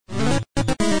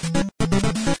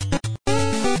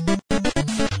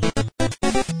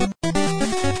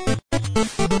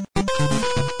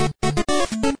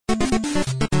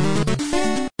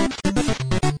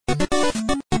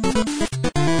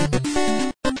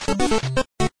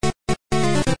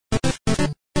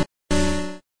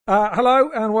Hello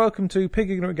and welcome to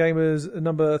Pig Ignorant Gamers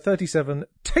number 37,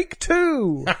 Take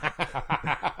 2!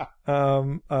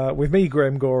 With me,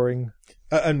 Graham Goring.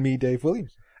 And me, Dave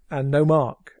Williams. And no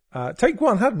Mark. Take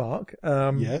 1 had Mark.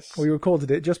 Yes. We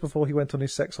recorded it just before he went on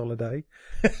his sex holiday.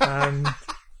 And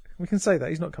we can say that,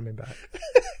 he's not coming back.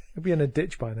 He'll be in a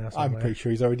ditch by now somewhere. I'm pretty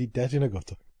sure he's already dead in a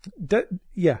gutter.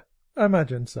 Yeah, I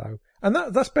imagine so. And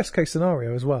that's best case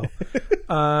scenario as well.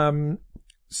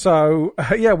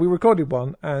 Yeah, we recorded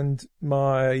one and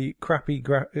my crappy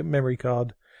memory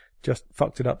card just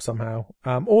fucked it up somehow.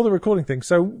 All the recording things.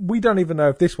 So we don't even know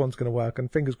if this one's going to work, and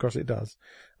fingers crossed it does.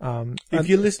 If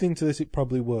you're listening to this, it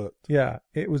probably worked. Yeah,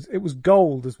 it was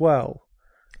gold as well.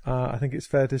 I think it's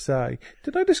fair to say.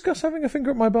 Did I discuss having a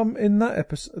finger at my bum in that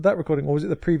episode, that recording, or was it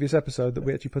the previous episode that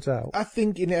we actually put out? I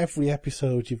think in every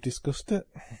episode you've discussed it.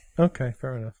 Okay,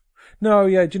 fair enough. No,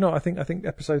 yeah, do you know, I think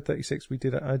episode 36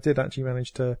 I did actually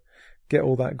manage to get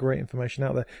all that great information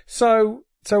out there. So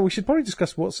we should probably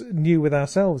discuss what's new with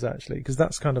ourselves actually, because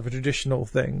that's kind of a traditional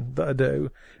thing that I do.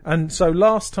 And so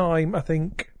last time I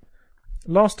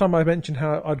mentioned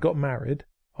how I'd got married,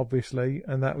 obviously,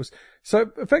 and that was,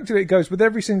 so effectively it goes with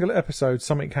every single episode,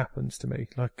 something happens to me,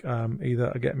 like,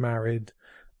 either I get married,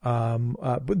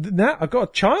 but now I've got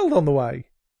a child on the way.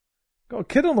 Got a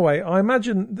kid on the way. I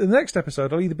imagine the next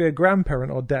episode I'll either be a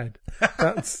grandparent or dead.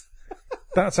 That's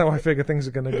how I figure things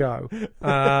are going to go.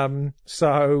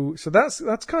 So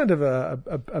that's kind of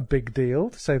a big deal,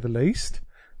 to say the least.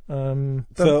 So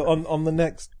on the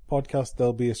next podcast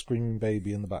there'll be a screaming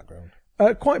baby in the background.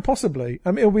 Quite possibly.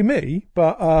 I mean, it'll be me,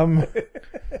 but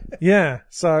yeah.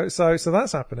 So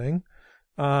that's happening.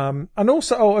 And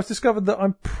also, I've discovered that I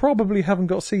probably haven't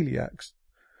got celiacs.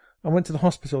 I went to the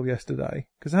hospital yesterday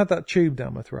because I had that tube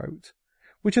down my throat,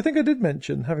 which I think I did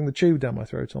mention, having the tube down my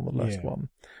throat on the last one,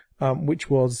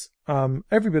 which was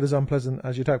every bit as unpleasant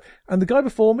as you'd hope. And the guy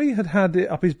before me had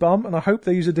it up his bum, and I hope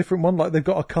they use a different one, like they've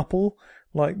got a couple,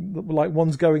 like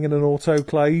one's going in an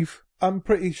autoclave. I'm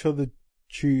pretty sure the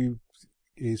tube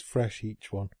is fresh,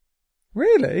 each one.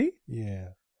 Really?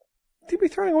 Yeah. They'd be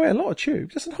throwing away a lot of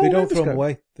tubes. Just a whole They don't throw endoscope. them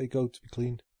away. They go to be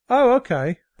cleaned. Oh,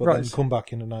 okay. But right. then come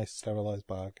back in a nice sterilised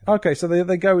bag. Okay, so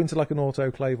they go into like an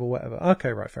autoclave or whatever.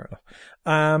 Okay, right, fair enough.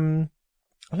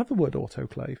 I love the word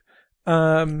autoclave.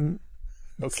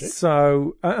 Okay.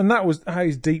 So, and that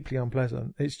is deeply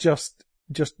unpleasant. It's just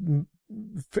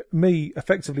me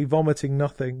effectively vomiting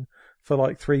nothing for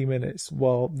like 3 minutes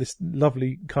while this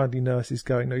lovely, kindly nurse is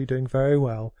going, "No, you're doing very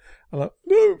well." I'm like, "I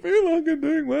don't feel like I'm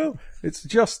doing well." It's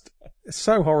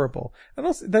so horrible. And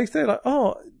also they say like,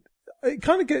 they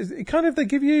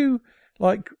give you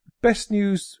like best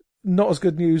news, not as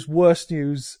good news, worst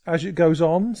news as it goes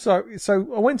on. So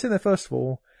I went in there first of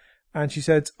all, and she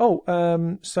said, they'll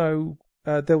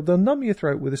numb your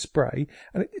throat with a spray,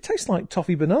 and it tastes like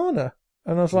toffee banana.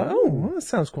 And I was like, well, that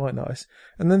sounds quite nice.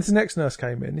 And then the next nurse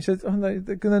came in. He said, they're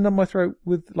going to numb my throat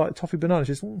with like toffee banana.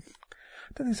 She says, I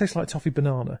don't think it tastes like toffee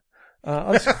banana.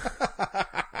 I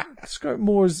describe it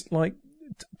more as like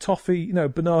toffee,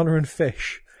 banana and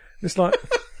fish. It's like,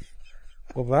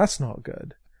 well, that's not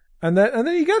good. And then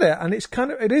you get it, and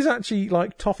it is actually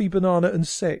like toffee, banana, and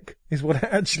sick is what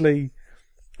I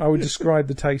would describe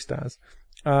the taste as.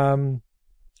 So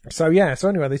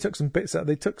anyway, they took some bits out,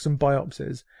 they took some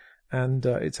biopsies, and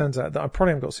it turns out that I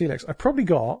probably haven't got celiac. I probably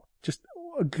got just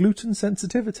a gluten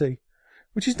sensitivity,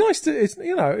 which is nice to, it's,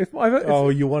 if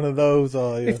you're one of those,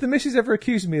 are you? If the missus ever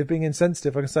accuses me of being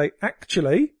insensitive, I can say,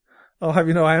 actually, I'll have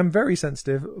I am very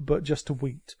sensitive, but just to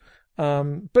wheat.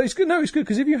 But it's good. No, it's good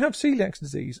because if you have celiac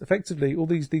disease, effectively all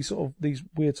these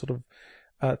weird sort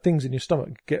of things in your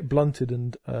stomach get blunted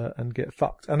and get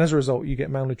fucked, and as a result, you get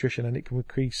malnutrition, and it can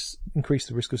increase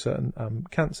the risk of certain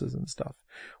cancers and stuff.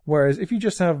 Whereas if you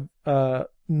just have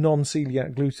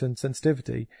non-celiac gluten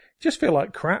sensitivity, you just feel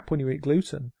like crap when you eat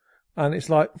gluten, and it's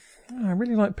like, I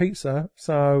really like pizza,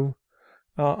 so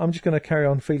I'm just going to carry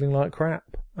on feeling like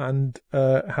crap and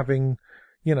having,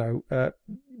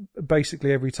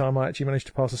 basically every time I actually manage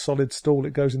to pass a solid stool,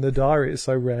 it goes in the diary. It's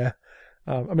so rare.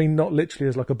 I mean, not literally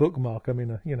as like a bookmark. I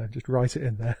mean, just write it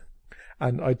in there,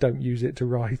 and I don't use it to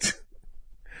write.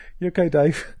 You okay,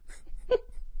 Dave?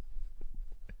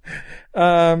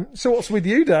 So what's with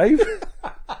you, Dave?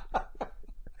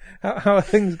 How are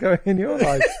things going in your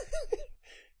life?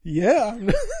 Yeah,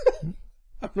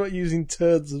 I'm not using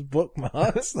turds as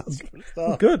bookmarks. That's for a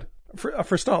start. Good. For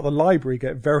a start, the library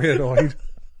get very annoyed.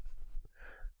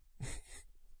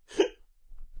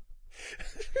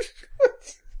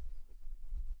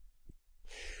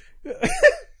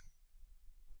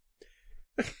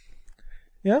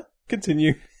 Yeah?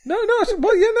 Continue. No.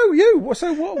 Well, yeah, no, you.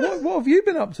 So what have you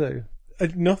been up to?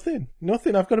 Nothing.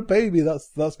 I've got a baby.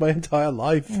 That's my entire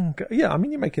life. Okay. Yeah, I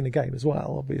mean, you're making the game as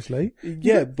well, obviously.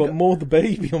 Yeah, but more the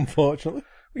baby, unfortunately.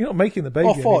 You're not making the baby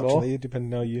Or anymore. fortunately,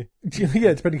 depending how you...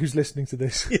 Yeah, depending who's listening to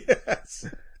this. Yes.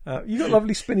 You got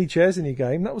lovely spinny chairs in your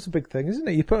game. That was a big thing, isn't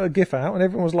it? You put a GIF out and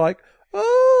everyone was like,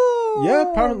 oh!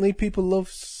 Yeah, apparently people love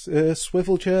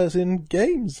swivel chairs in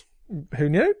games. Who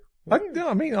knew? I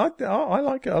like it.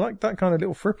 I like that kind of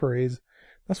little frippery.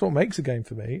 That's what makes a game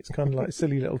for me. It's kind of like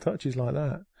silly little touches like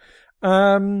that.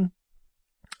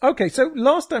 Okay, so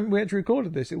last time we actually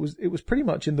recorded this, it was pretty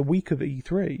much in the week of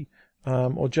E3,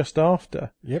 or just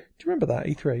after. Yep. Do you remember that,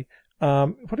 E3?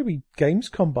 What did we,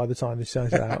 Gamescom by the time this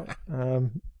is out?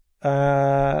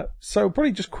 So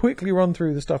probably just quickly run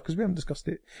through the stuff, because we haven't discussed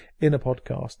it in a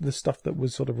podcast, the stuff that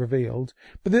was sort of revealed.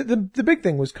 But the big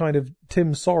thing was kind of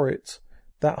Tim Sorrett,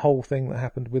 that whole thing that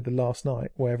happened with the last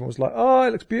night, where everyone was like, oh, it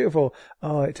looks beautiful.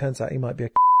 Oh, it turns out he might be a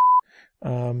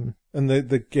and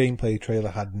the gameplay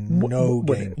trailer had no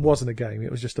game. It wasn't a game.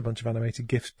 It was just a bunch of animated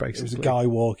GIFs, basically. It was a guy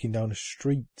walking down a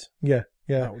street. Yeah.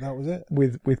 That was it.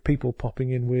 With people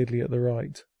popping in weirdly at the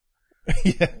right.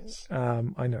 Yes.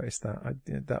 I noticed that.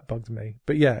 That bugged me.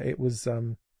 But yeah, it was,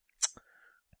 it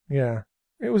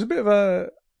was a bit of a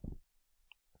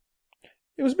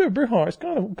brouhaha. It's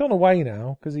kind of gone away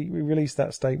now, because he released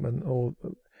that statement, or,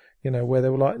 where they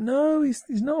were like, no, he's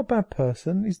not a bad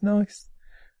person. He's nice.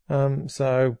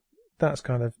 So that's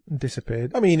kind of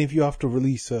disappeared. I mean, if you have to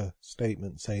release a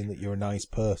statement saying that you're a nice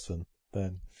person,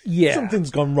 then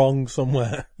something's gone wrong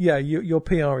somewhere. Yeah, your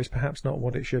PR is perhaps not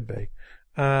what it should be.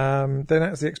 Then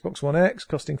that's the Xbox One X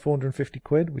costing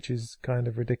 £450, which is kind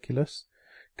of ridiculous,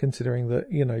 considering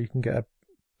that, you can get a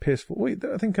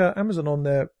PS4. I think Amazon on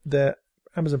their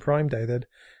Amazon Prime Day, they had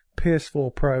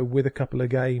PS4 Pro with a couple of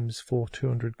games for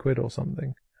 £200 or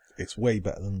something. It's way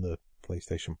better than the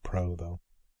PlayStation Pro, though.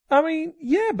 I mean,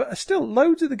 yeah, but still,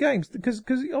 loads of the games, because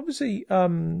obviously,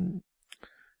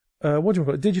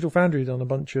 Digital Foundry done a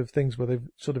bunch of things where they've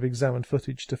sort of examined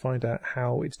footage to find out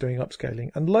how it's doing upscaling,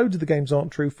 and loads of the games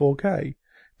aren't true 4K.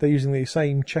 They're using the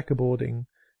same checkerboarding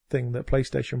thing that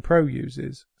PlayStation Pro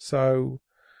uses. So,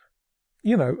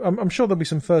 I'm sure there'll be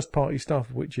some first-party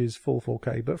stuff which is full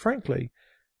 4K, but frankly,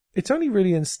 it's only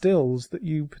really in stills that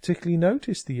you particularly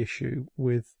notice the issue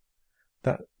with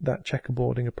that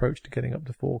checkerboarding approach to getting up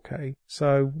to 4K.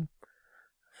 So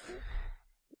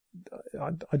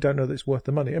I don't know that it's worth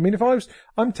the money. I mean,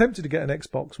 I'm tempted to get an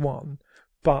Xbox One,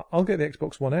 but I'll get the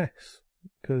Xbox One S,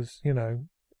 because, I'm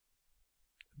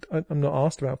not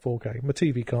asked about 4K. My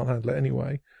TV can't handle it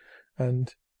anyway.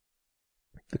 And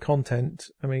the content,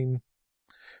 I mean,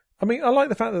 I like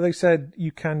the fact that they said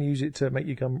you can use it to make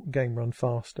your game run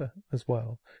faster as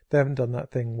well. They haven't done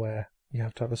that thing where you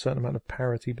have to have a certain amount of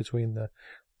parity between the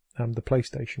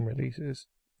PlayStation releases,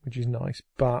 which is nice,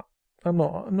 but I'm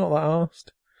not that arsed.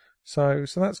 So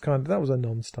that was a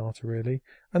non-starter really,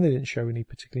 and they didn't show any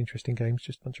particularly interesting games,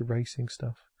 just a bunch of racing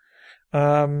stuff.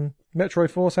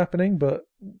 Metroid Force happening, but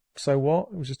so what?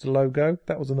 It was just a logo.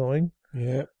 That was annoying.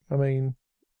 Yeah. I mean,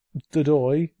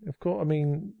 Dodoy, of course. I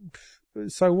mean,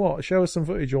 so what? Show us some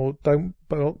footage, or don't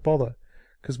bother,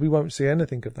 because we won't see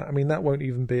anything of that. I mean, that won't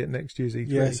even be at next year's E3.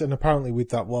 Yes, and apparently with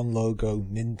that one logo,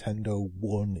 Nintendo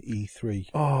won E3.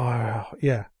 Oh,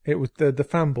 yeah. It was the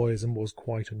fanboyism was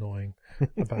quite annoying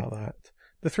about that.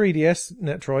 The 3DS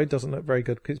Metroid doesn't look very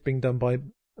good because it's being done by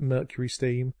Mercury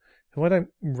Steam, who I don't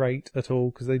rate at all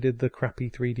because they did the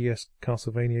crappy 3DS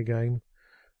Castlevania game.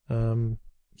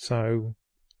 So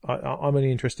I'm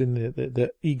only interested in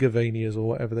the Egavanias, or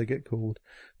whatever they get called,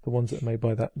 the ones that are made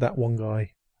by that one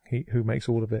guy who makes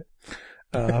all of it.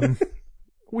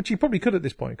 Which he probably could at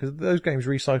this point, because those games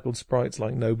recycled sprites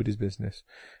like nobody's business.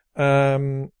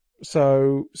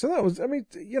 So that was, I mean,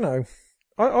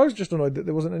 I was just annoyed that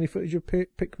there wasn't any footage of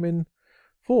Pikmin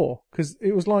 4, because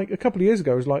it was like a couple of years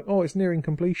ago, it was like, oh, it's nearing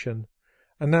completion.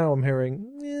 And now I'm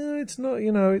hearing, yeah, it's not,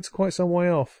 it's quite some way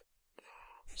off.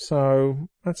 So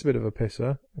that's a bit of a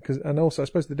pisser, and also I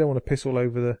suppose they don't want to piss all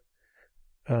over the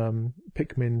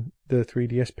Pikmin, the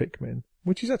 3DS Pikmin,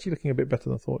 which is actually looking a bit better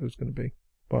than I thought it was going to be.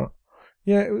 But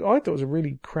yeah, I thought it was a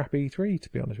really crappy E3, to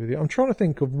be honest with you. I'm trying to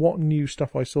think of what new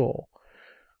stuff I saw.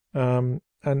 And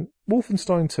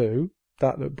Wolfenstein 2,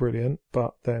 that looked brilliant,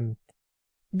 but then,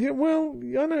 yeah, well,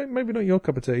 I know, maybe not your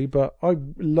cup of tea, but I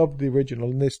loved the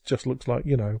original, and this just looks like,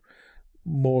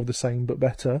 more of the same but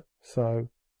better. So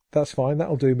that's fine,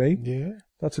 that'll do me. Yeah.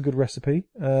 That's a good recipe.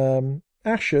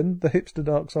 Ashen, the hipster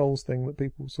Dark Souls thing that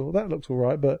people saw, that looks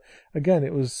alright, but again,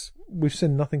 we've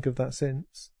seen nothing of that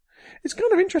since. It's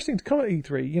kind of interesting to come at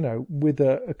E3, with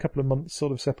a couple of months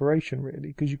sort of separation, really,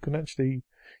 because you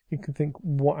you can think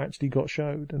what actually got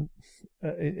showed, and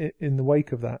in the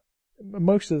wake of that,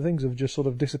 most of the things have just sort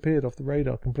of disappeared off the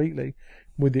radar completely,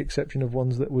 with the exception of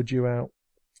ones that were due out.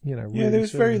 Really there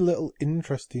was soon. very little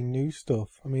interesting new stuff.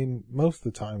 I mean, most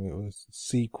of the time it was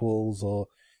sequels, or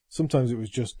sometimes it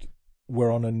was just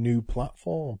we're on a new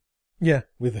platform. Yeah,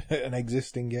 with an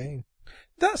existing game.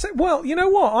 That's it. Well, you know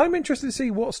what? I'm interested to see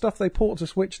what stuff they port to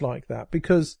Switch like that,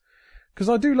 because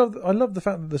I love the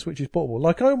fact that the Switch is portable.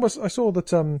 Like I saw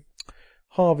that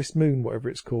Harvest Moon, whatever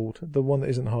it's called, the one that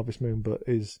isn't Harvest Moon but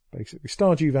is basically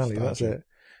Stardew Valley. That's it.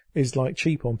 Is like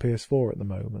cheap on PS4 at the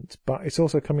moment, but it's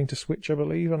also coming to Switch, I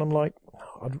believe. And I'm like,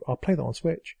 I'll play that on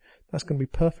Switch. That's going to be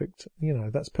perfect.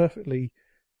 That's perfectly,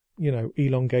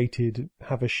 elongated,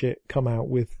 have a shit, come out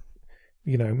with,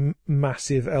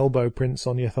 massive elbow prints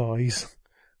on your thighs,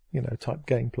 type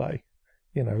gameplay.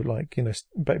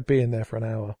 Being there for an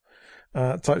hour,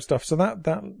 type stuff. So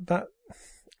that.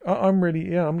 I'm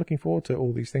looking forward to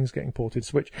all these things getting ported to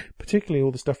Switch, particularly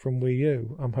all the stuff from Wii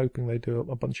U. I'm hoping they do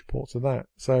a bunch of ports of that.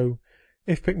 So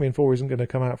if Pikmin 4 isn't going to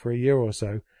come out for a year or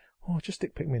so, just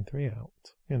stick Pikmin 3 out,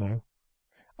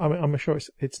 I'm sure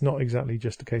it's not exactly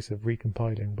just a case of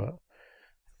recompiling, but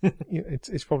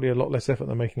it's probably a lot less effort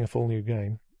than making a full new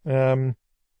game.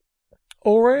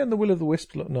 Ori and the Will of the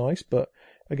Wisps look nice, but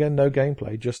again, no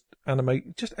gameplay, just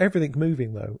just everything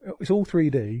moving though. It's all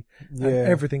 3D, and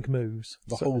everything moves.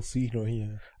 The whole scenery, yeah.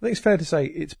 I think it's fair to say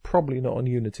it's probably not on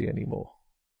Unity anymore,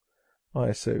 I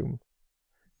assume.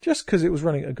 Just because it was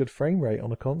running at a good frame rate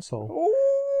on a console. Ooh.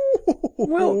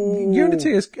 Well,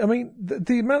 Unity is,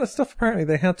 the amount of stuff apparently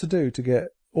they had to do to get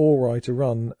Ori to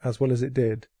run as well as it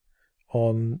did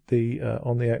on the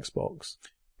Xbox.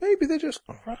 Maybe they're just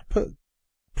crap at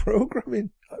programming.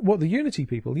 What, the Unity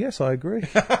people? Yes, I agree.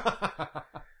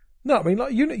 No,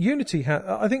 Unity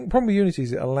I think the problem with Unity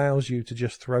is it allows you to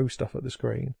just throw stuff at the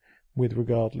screen with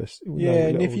regardless. Yeah,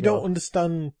 and if you don't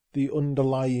understand the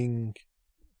underlying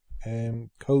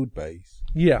code base,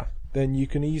 then you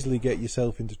can easily get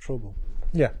yourself into trouble.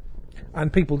 Yeah,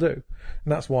 and people do,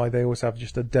 and that's why they always have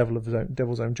just a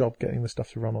devil's own job getting the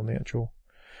stuff to run on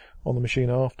the machine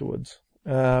afterwards.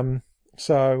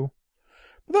 So.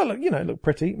 But that it looked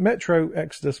pretty. Metro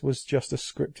Exodus was just a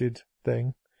scripted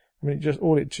thing.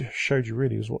 All it just showed you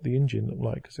really was what the engine looked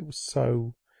like, because it was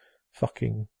so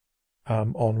fucking,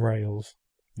 on rails.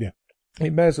 Yeah.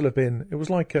 It may as well have been, it was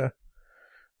like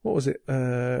what was it,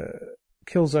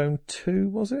 Killzone 2,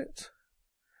 was it?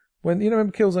 When,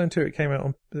 remember Killzone 2, it came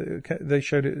out they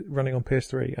showed it running on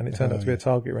PS3, and it turned out to be a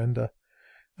target render.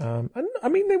 And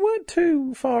they weren't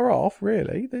too far off,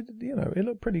 really. It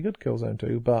looked pretty good, Killzone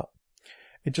 2, but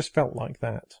it just felt like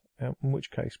that, in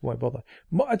which case, why bother?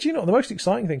 Do you know, the most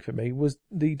exciting thing for me was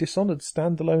the Dishonored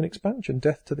standalone expansion,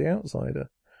 Death to the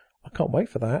Outsider. I can't wait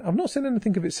for that. I've not seen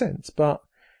anything of it since, but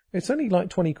it's only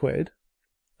like 20 quid.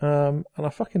 And I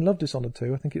fucking love Dishonored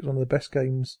 2. I think it's one of the best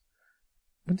games.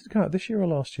 When did it come out? This year or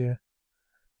last year?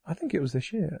 I think it was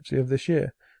this year, actually, of this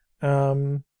year.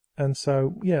 And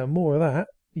so, more of that.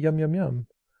 Yum, yum, yum.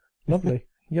 Lovely.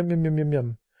 Yum, yum, yum, yum,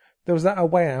 yum. There was that A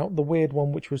Way Out, the weird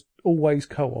one, which was always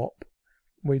co-op.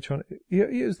 Where you're trying to,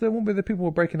 it was the one where the people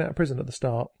were breaking out of prison at the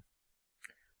start.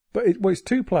 But it's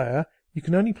 2-player. You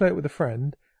can only play it with a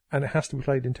friend, and it has to be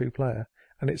played in 2-player.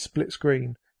 And it's split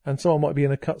screen. And someone might be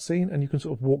in a cutscene, and you can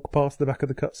sort of walk past the back of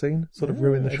the cutscene, sort of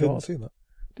ruin the shot. I didn't see that.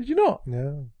 Did you not?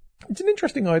 No. It's an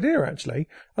interesting idea, actually.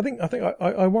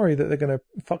 I worry that they're going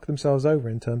to fuck themselves over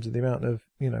in terms of the amount of,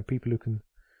 people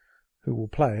who will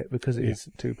play it, because it is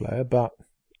 2-player, but.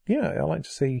 Yeah, I like to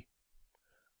see,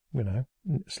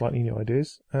 slightly new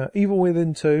ideas. Evil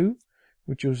Within 2,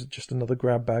 which was just another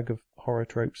grab bag of horror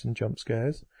tropes and jump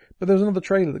scares. But there was another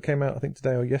trailer that came out, I think,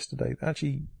 today or yesterday.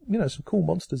 Actually, some cool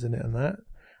monsters in it and that.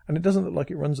 And it doesn't look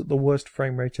like it runs at the worst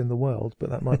frame rate in the world,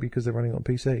 but that might be because they're running on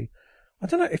PC. I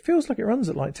don't know, it feels like it runs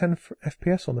at like 10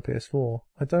 FPS on the PS4.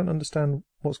 I don't understand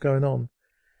what's going on.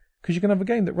 Because you can have a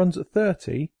game that runs at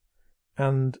 30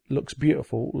 and looks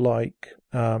beautiful like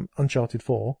Uncharted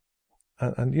 4.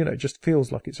 And it just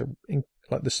feels like it's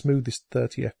like the smoothest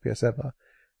 30 FPS ever.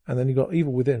 And then you've got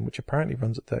Evil Within, which apparently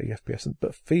runs at 30 FPS,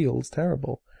 but feels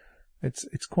terrible.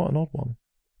 It's quite an odd one.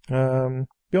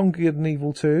 Beyond Good and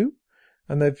Evil 2,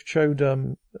 and they've showed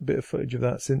a bit of footage of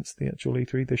that since the actual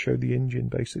E3. They showed the engine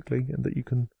basically, and that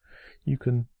you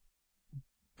can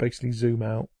basically zoom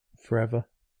out forever.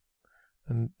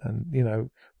 And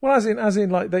well, as in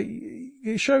like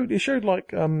it showed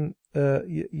like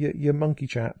your monkey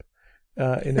chap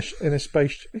in a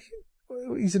space.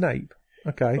 He's an ape.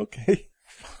 Okay.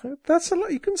 That's a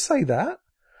lot. You can say that.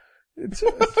 I'm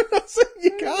not saying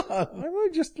you can't.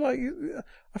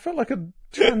 I felt like I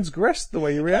transgressed the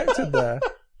way you reacted there.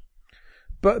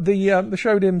 But they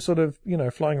showed him sort of,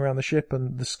 flying around the ship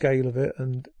and the scale of it,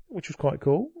 and which was quite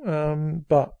cool.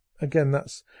 But again,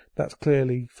 that's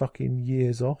clearly fucking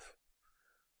years off.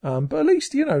 But at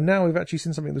least, now we've actually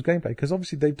seen something that's gameplay, because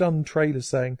obviously they've done trailers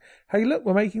saying, hey, look,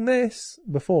 we're making this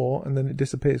before, and then it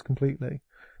disappears completely.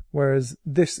 Whereas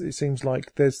this, it seems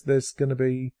like there's going to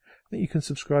be, I think you can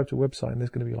subscribe to a website and there's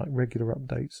going to be like regular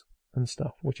updates and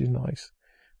stuff, which is nice.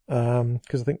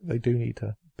 Because I think they do need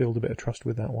to build a bit of trust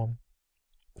with that one.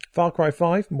 Far Cry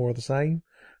 5, more of the same,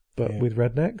 but with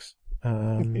rednecks.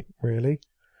 Really.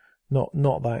 Not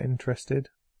that interested.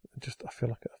 I feel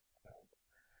like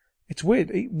it's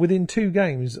weird. Within 2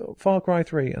 games, Far Cry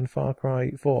 3 and Far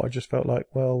Cry 4, I just felt like,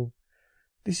 well,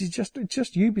 this is just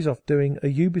Ubisoft doing a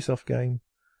Ubisoft game.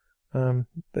 They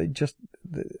need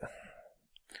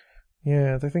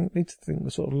to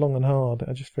think sort of long and hard.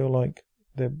 I just feel like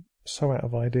they're so out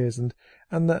of ideas, and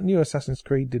that new Assassin's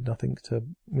Creed did nothing to,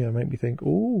 make me think,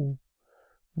 ooh,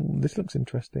 this looks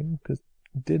interesting, because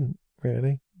it didn't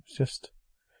really. It's just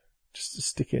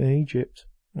stick it in Egypt.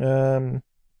 What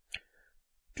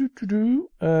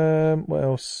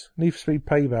else? Need for Speed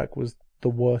Payback was the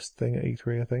worst thing at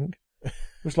E3, I think. It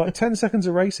was like 10 seconds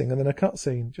of racing and then a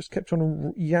cutscene. Just kept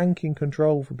on yanking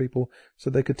control from people so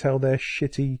they could tell their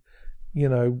shitty,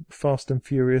 Fast and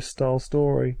Furious style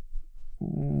story.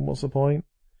 What's the point?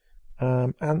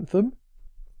 Anthem,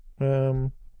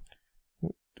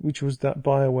 which was that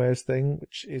BioWare's thing,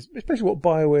 which is especially what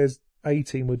BioWare's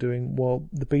A-team were doing while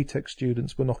the BTEC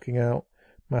students were knocking out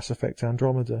Mass Effect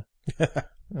Andromeda.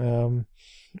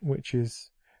 Which is,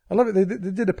 I love it. They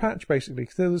did a patch basically,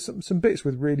 because there was some bits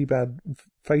with really bad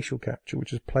facial capture,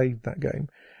 which has plagued that game,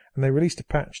 and they released a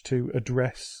patch to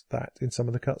address that in some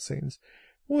of the cutscenes.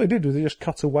 All they did was they just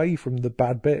cut away from the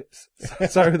bad bits,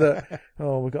 so that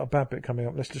we've got a bad bit coming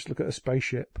up. Let's just look at a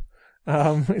spaceship.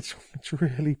 It's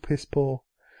really piss poor.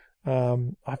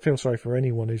 I feel sorry for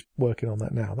anyone who's working on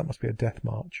that now. That must be a death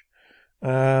march.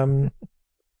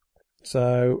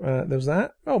 So there was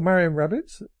that. Oh, Mario &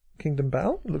 Rabbids Kingdom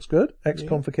Battle looks good.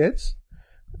 XCOM for kids,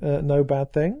 no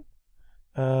bad thing.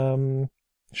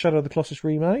 Shadow of the Colossus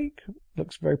remake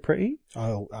looks very pretty.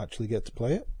 I'll actually get to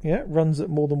play it. Yeah, runs at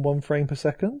more than 1 frame per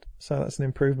second, so that's an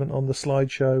improvement on the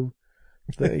slideshow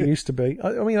that it used to be.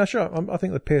 I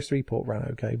think the PS3 port ran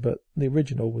okay, but the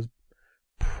original was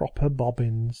proper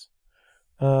bobbins.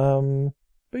 But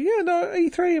yeah, no,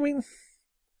 E3. I mean,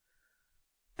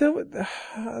 there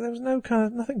was no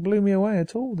nothing blew me away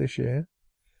at all this year,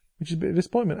 which is a bit of a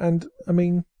disappointment. And I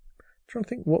mean, I'm trying to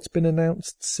think what's been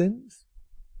announced since.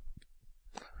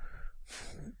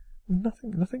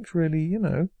 Nothing's really,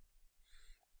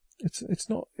 it's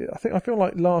not. I feel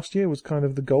like last year was kind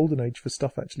of the golden age for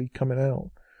stuff actually coming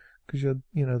out, because you had,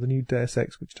 the new Deus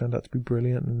Ex, which turned out to be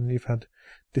brilliant, and you've had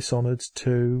Dishonored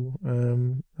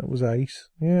 2, that was ace.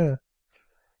 Yeah.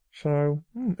 So,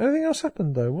 anything else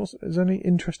happened though? Has any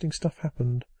interesting stuff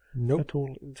happened? Nope. At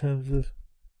all in terms of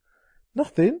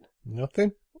nothing.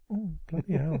 Oh,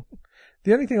 bloody hell!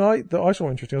 The only thing that I saw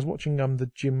interesting, I was watching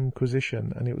the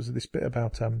Jimquisition, and it was this bit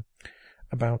about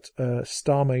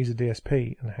Star Mazer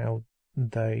DSP and how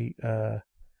they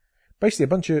basically a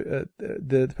bunch of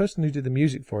the person who did the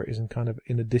music for it is in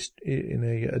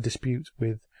a dispute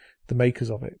with the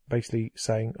makers of it, basically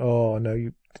saying, "Oh no,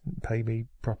 you didn't pay me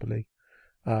properly."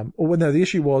 The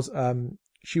issue was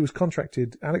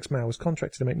Alex Mao was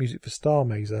contracted to make music for Star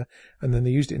Mazer, and then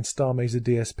they used it in Star Mazer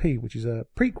DSP, which is a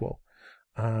prequel.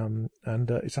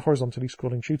 It's a horizontally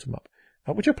scrolling shoot 'em up,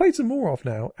 which I've played some more of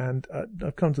now, and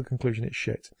I've come to the conclusion it's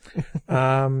shit.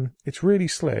 It's really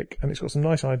slick, and it's got some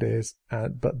nice ideas,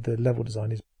 but the level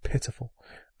design is pitiful.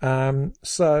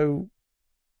 So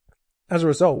as a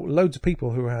result, loads of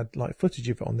people who had like footage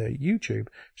of it on their YouTube,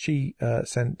 she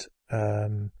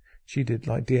did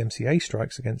like DMCA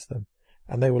strikes against them.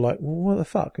 And they were like, well, what the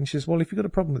fuck? And she says, well, if you've got a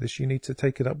problem with this, you need to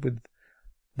take it up with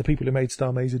the people who made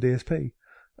Star Mazer DSP.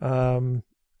 But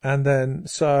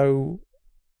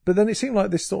then it seemed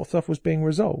like this sort of stuff was being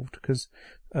resolved, because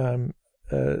Jim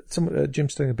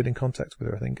Sterling had been in contact with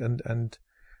her, I think, and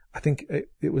I think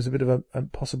it was a bit of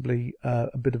possibly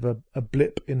a bit of a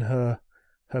blip in her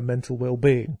mental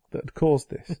well-being that had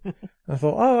caused this. And I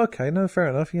thought, oh, okay, no, fair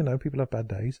enough. People have bad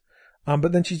days.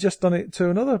 But then she's just done it to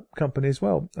another company as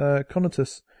well,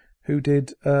 Conatus, who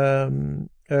did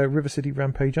River City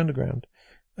Rampage Underground.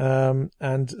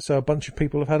 And so a bunch of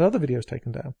people have had other videos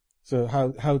taken down. So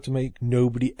how to make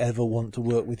nobody ever want to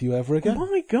work with you ever again? Oh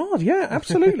my God, yeah,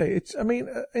 absolutely.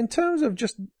 In terms of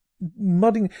just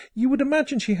mudding, you would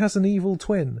imagine she has an evil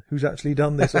twin who's actually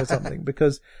done this or something,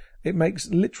 because it makes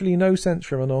literally no sense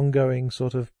from an ongoing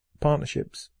sort of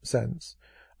partnerships sense.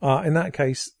 In that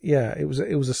case, yeah, it was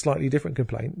a slightly different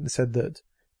complaint. It said that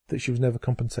she was never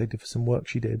compensated for some work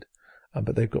she did,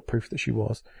 but they've got proof that she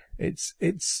was. It's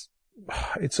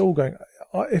all going.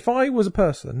 If I was a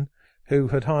person who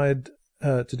had hired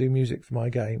her to do music for my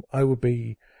game, I would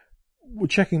be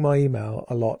checking my email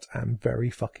a lot and very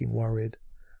fucking worried,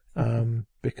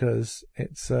 because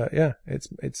it's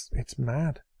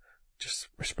mad. Just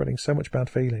spreading so much bad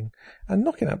feeling and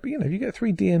knocking out. But you get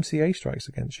 3 DMCA strikes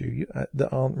against you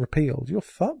that aren't repealed. You're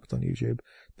fucked on YouTube.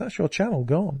 That's your channel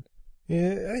gone.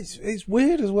 Yeah, it's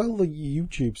weird as well, the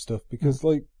YouTube stuff, because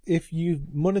like if you're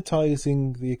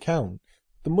monetizing the account,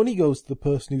 the money goes to the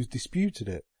person who's disputed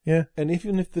it. Yeah, and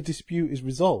even if the dispute is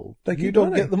resolved, you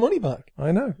don't get the money back.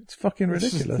 I know, it's fucking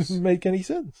ridiculous. It doesn't make any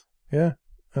sense. Yeah,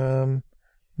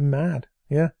 mad.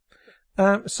 Yeah.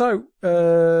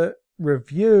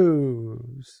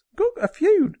 Reviews. Got a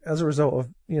few as a result of,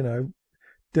 doing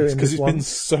this. Because it's been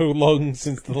so long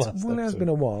since the last episode. Well, it has been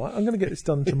a while. I'm going to get this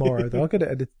done tomorrow, though. I'll get it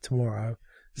edited tomorrow.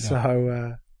 Yeah.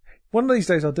 So, one of these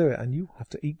days I'll do it, and you have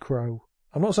to eat crow.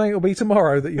 I'm not saying it'll be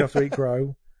tomorrow that you have to eat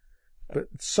crow, but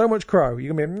so much crow.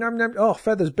 You're going to be, nom, nom, oh,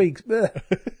 feathers, beaks. Okay,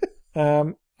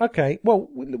 well,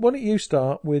 why don't you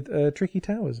start with Tricky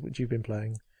Towers, which you've been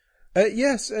playing?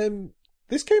 Yes,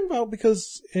 this came about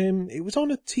because it was on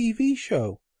a TV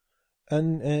show,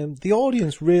 and the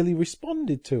audience really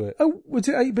responded to it. Oh, was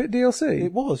it 8-bit DLC?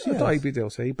 It was, yes. Not 8-bit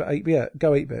DLC, but 8-bit.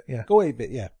 Go 8-bit, yeah. Go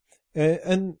 8-bit, yeah.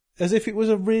 And as if it was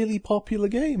a really popular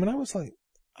game, and I was like,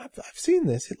 I've seen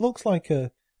this. It looks like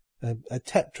a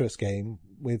Tetris game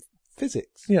with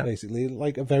physics, basically,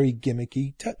 like a very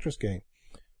gimmicky Tetris game.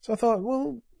 So I thought,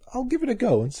 well, I'll give it a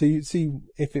go and see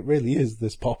if it really is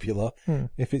this popular,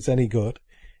 if it's any good.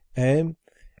 And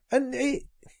it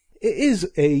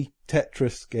is a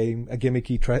Tetris game, a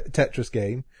gimmicky Tetris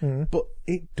game, but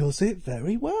it does it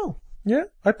very well. Yeah,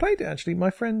 I played it actually. My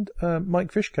friend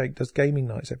Mike Fishcake does gaming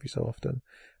nights every so often,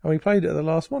 and we played it at the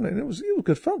last one, and it was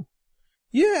good fun.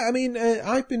 Yeah, I mean,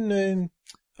 I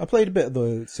played a bit of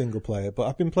the single player, but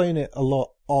I've been playing it a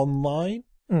lot online,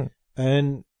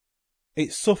 and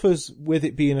it suffers with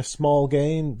it being a small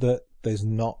game that there's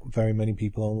not very many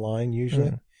people online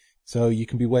usually. So you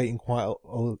can be waiting quite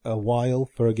a while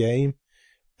for a game.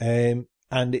 And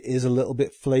it is a little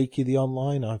bit flaky, the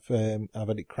online. I've had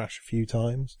it crash a few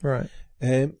times. Right.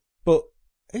 But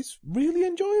it's really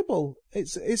enjoyable.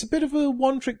 It's a bit of a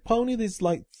one-trick pony. There's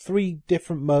like 3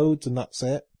 different modes and that's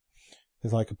it.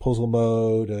 There's like a puzzle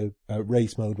mode, a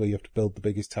race mode where you have to build the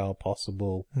biggest tower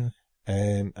possible,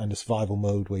 and a survival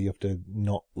mode where you have to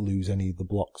not lose any of the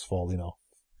blocks falling off.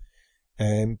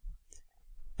 And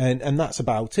that's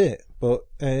about it. But,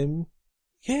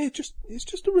 yeah, it's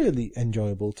just a really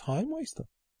enjoyable time waster.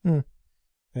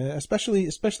 Especially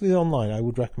the online. I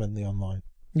would recommend the online.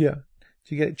 Yeah.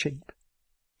 Do you get it cheap?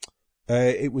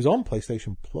 It was on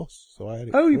PlayStation Plus, so I had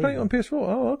it. Oh, you played it on PS4?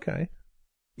 Oh, okay.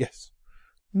 Yes.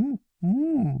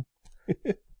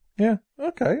 Yeah.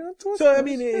 Okay. So I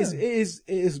mean, it is,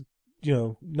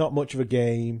 not much of a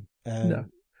game. No.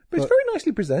 But it's very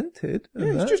nicely presented.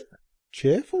 Yeah, it's just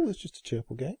cheerful. It's just a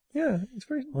cheerful game. Yeah, it's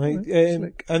very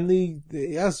slick. And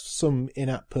it has some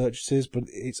in-app purchases, but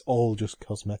it's all just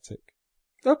cosmetic.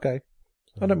 Okay.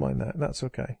 So, I don't mind that. That's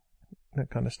okay. That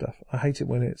kind of stuff. I hate it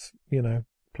when it's,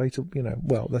 play to,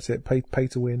 well, that's it. Pay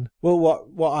to win. Well,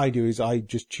 what I do is I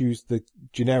just choose the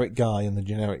generic guy and the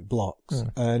generic blocks,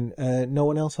 and no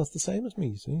one else has the same as me,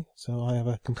 you see? So I have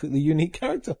a completely unique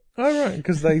character. Oh, right,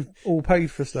 because they've all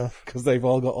paid for stuff. Because they've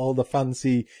all got all the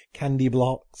fancy candy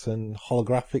blocks and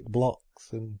holographic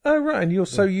blocks and... Oh, right, and you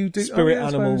do... Spirit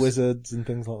animal wizards and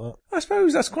things like that. I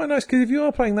suppose that's quite nice, because if you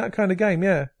are playing that kind of game,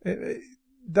 that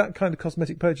kind of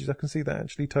cosmetic purchase, I can see that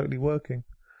actually totally working.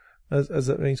 As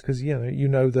it means, because, you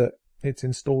know that it's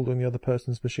installed on the other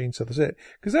person's machine, so that's it.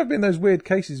 Because there have been those weird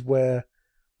cases where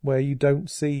you don't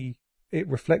see it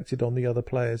reflected on the other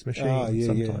player's machine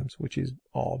sometimes, which is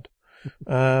odd.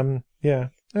 Cool.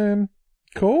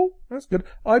 That's good.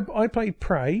 I played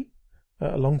Prey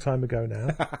a long time ago now.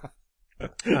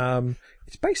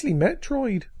 It's basically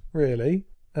Metroid, really,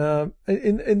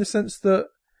 in the sense that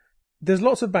there's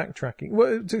lots of backtracking.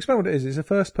 Well, to explain what it is, it's a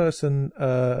first-person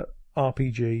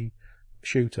RPG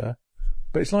shooter,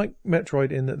 but it's like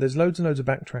Metroid in that there's loads and loads of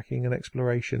backtracking and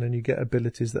exploration, and you get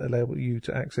abilities that enable you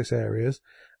to access areas,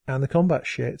 and the combat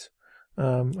shit.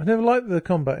 I never liked the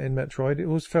combat in Metroid. It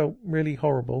always felt really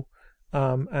horrible.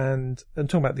 And I'm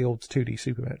talking about the old 2D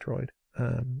Super Metroid.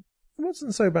 It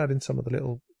wasn't so bad in some of the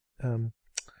little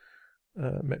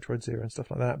Metroid Zero and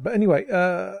stuff like that. But anyway,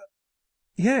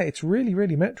 it's really,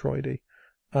 really Metroidy.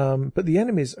 But the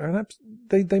enemies are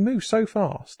they move so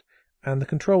fast, and the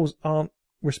controls aren't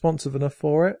responsive enough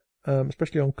for it,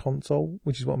 especially on console,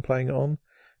 which is what I'm playing it on,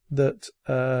 that,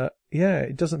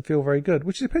 it doesn't feel very good,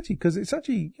 which is a pity because it's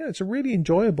actually, it's a really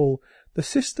enjoyable, the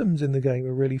systems in the game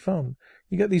are really fun.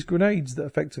 You get these grenades that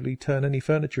effectively turn any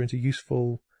furniture into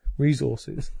useful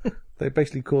resources. They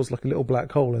basically cause like a little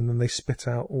black hole and then they spit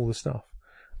out all the stuff.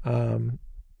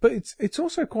 But it's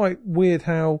also quite weird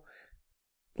how,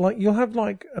 like, you'll have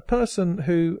like a person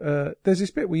who, there's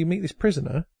this bit where you meet this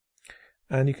prisoner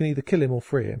and you can either kill him or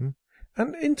free him.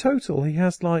 And in total, he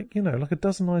has like, like a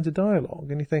dozen lines of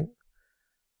dialogue. And you think,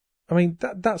 I mean,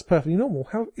 that's perfectly normal.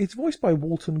 How it's voiced by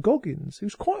Walton Goggins,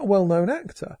 who's quite a well-known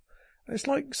actor. And it's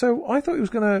like, so I thought he was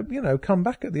going to, come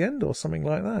back at the end or something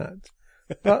like that.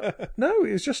 But no,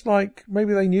 it's just like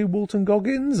maybe they knew Walton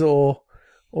Goggins or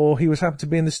he was happy to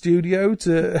be in the studio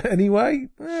anyway.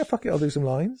 Fuck it, I'll do some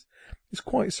lines. It's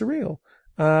quite surreal.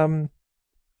 But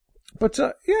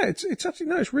it's actually,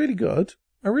 no, it's really good.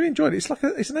 I really enjoyed it.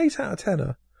 It's an 8 out of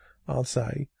 10, I'd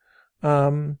say.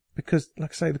 Because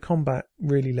like I say, the combat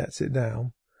really lets it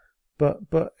down.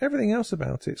 But everything else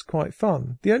about it's quite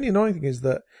fun. The only annoying thing is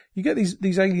that you get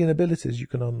these alien abilities you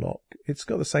can unlock. It's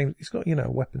got a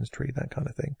weapons tree, that kind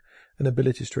of thing, an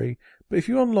abilities tree. But if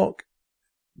you unlock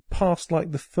past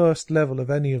like the first level of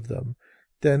any of them,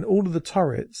 then all of the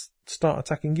turrets start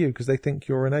attacking you because they think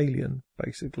you're an alien,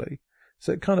 basically.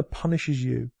 So it kind of punishes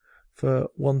you for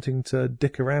wanting to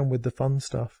dick around with the fun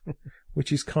stuff,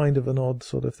 which is kind of an odd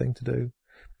sort of thing to do.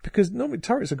 Because normally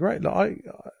turrets are great. Like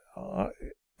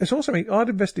it's also, I'd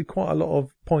invested quite a lot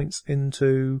of points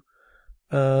into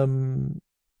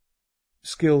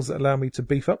skills that allow me to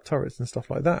beef up turrets and stuff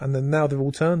like that, and then now they've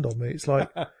all turned on me. It's like,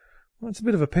 well, it's a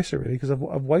bit of a pisser, really, because I've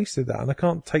wasted that, and I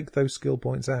can't take those skill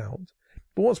points out.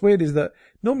 But what's weird is that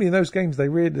normally in those games they're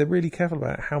really careful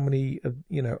about how many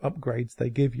upgrades they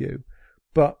give you,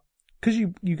 but because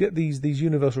you get these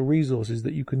universal resources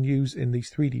that you can use in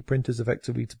these 3D printers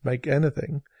effectively to make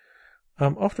anything.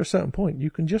 After a certain point,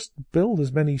 you can just build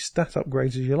as many stat upgrades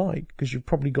as you like because you've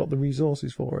probably got the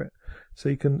resources for it. So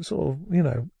you can sort of,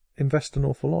 invest an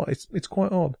awful lot. It's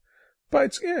quite odd, but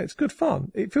it's good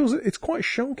fun. It's quite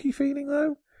shonky feeling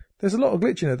though. There's a lot of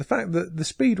glitch in it. The fact that the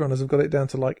speedrunners have got it down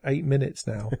to like 8 minutes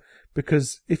now,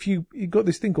 because if you've got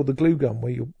this thing called the glue gun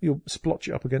where you'll splotch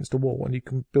it up against a wall and you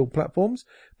can build platforms.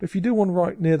 But if you do one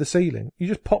right near the ceiling, you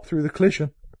just pop through the collision.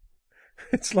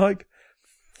 It's like,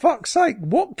 fuck's sake,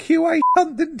 what QA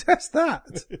cunt didn't test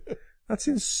that? That's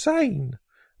insane.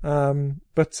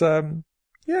 It's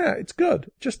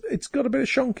good. It's got a bit of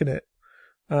shonk in it.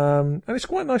 And it's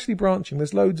quite nicely branching.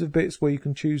 There's loads of bits where you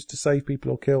can choose to save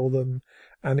people or kill them.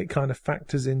 And it kind of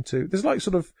factors into, there's like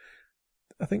sort of,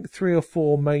 I think 3 or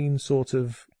 4 main sort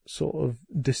of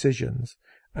decisions,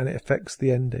 and it affects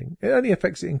the ending. It only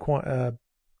affects it in quite a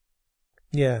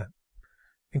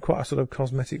sort of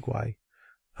cosmetic way.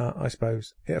 I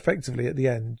suppose it effectively at the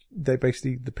end,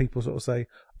 the people sort of say,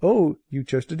 "Oh, you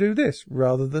chose to do this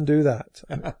rather than do that,"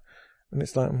 and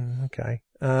it's like, okay.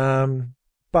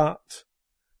 But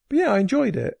yeah, I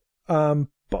enjoyed it. But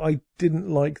I didn't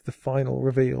like the final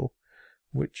reveal,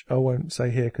 which I won't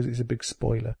say here because it's a big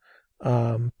spoiler.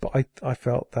 But I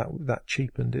felt that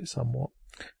cheapened it somewhat.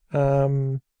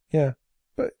 But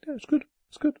it's good.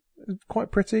 It's good. It's quite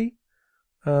pretty.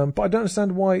 But I don't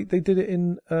understand why they did it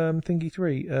in Thingy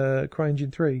 3,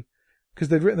 CryEngine 3, because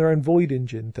they'd written their own Void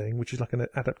Engine thing, which is like an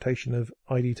adaptation of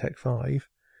ID Tech 5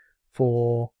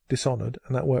 for Dishonored,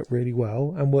 and that worked really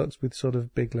well and works with sort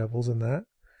of big levels and that,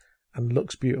 and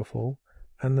looks beautiful.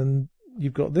 And then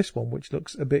you've got this one, which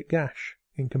looks a bit gash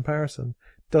in comparison.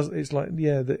 It's like,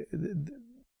 either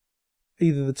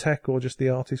the tech or just the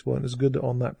artists weren't as good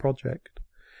on that project.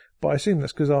 But I assume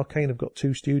that's because Arcane have got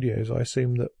 2 studios. I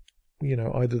assume that,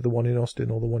 either the one in Austin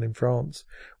or the one in France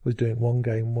was doing one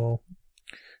game well.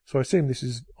 So I assume this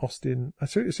is Austin. I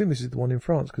assume this is the one in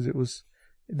France because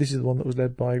this is the one that was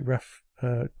led by Raf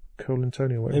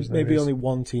Colantonio. Maybe only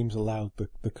one team's allowed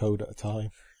the code at a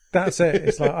time. That's it.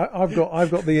 It's like I've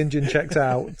got the engine checked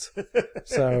out,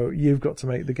 so you've got to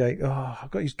make the game. Oh,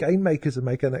 I've got to use Game Maker to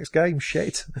make our next game.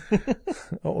 Shit,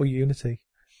 or Unity.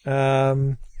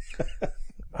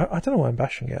 I don't know why I'm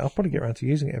bashing it. I'll probably get around to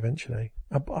using it eventually.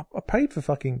 I paid for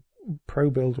fucking Pro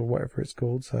Build or whatever it's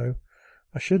called, so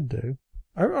I should do.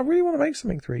 I really want to make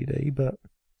something 3D, but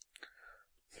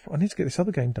I need to get this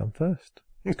other game done first.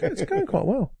 It's going quite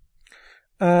well.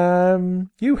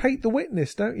 You hate The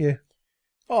Witness, don't you?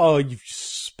 Oh, you've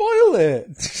spoiled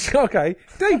it. Okay.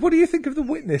 Dave, what do you think of The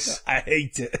Witness? I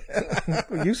hate it.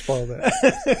 Well, you spoiled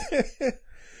it.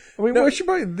 I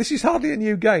mean, this is hardly a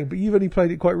new game, but you've only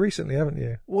played it quite recently, haven't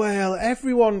you? Well,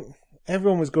 everyone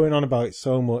was going on about it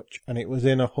so much, and it was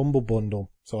in a Humble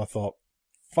Bundle, so I thought,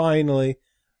 finally,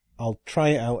 I'll try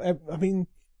it out. I mean,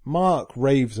 Mark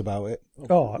raves about it.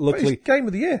 Oh, luckily, it's game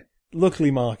of the year.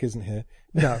 Luckily, Mark isn't here.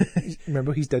 No,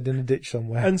 remember, he's dead in a ditch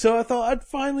somewhere. And so I thought I'd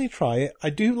finally try it. I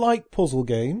do like puzzle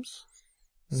games,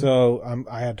 so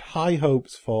I had high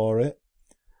hopes for it.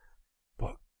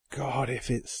 But God, if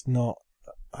it's not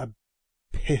a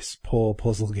piss poor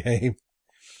puzzle game.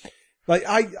 Like,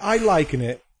 I liken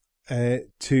it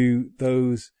to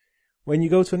those, when you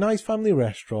go to a nice family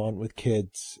restaurant with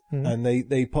kids, and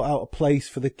they put out a place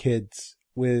for the kids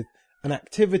with an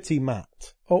activity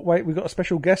mat. Oh, wait, we've got a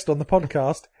special guest on the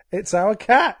podcast. It's our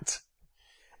cat.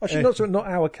 Actually, not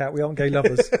our cat. We aren't gay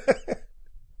lovers.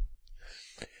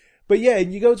 But yeah,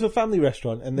 you go to a family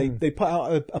restaurant and they put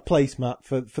out a placemat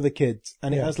for the kids,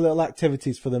 and it has little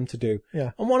activities for them to do.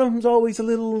 Yeah. And one of them's always a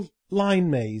little line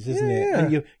maze, isn't it? Yeah.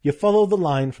 And you follow the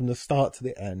line from the start to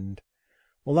the end.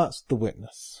 Well, that's The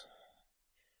Witness.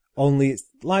 Only it's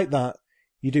like that.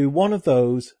 You do one of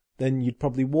those, then you'd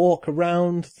probably walk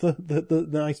around the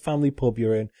nice family pub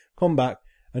you're in, come back,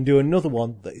 and do another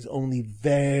one that is only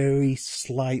very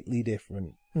slightly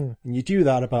different. And you do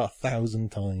that about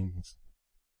 1,000 times.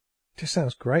 Just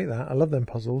sounds great, that. I love them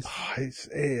puzzles.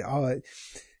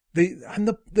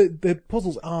 The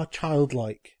puzzles are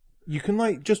childlike. You can,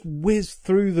 like, just whiz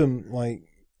through them, like,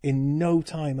 in no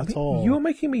time at all. You're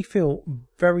making me feel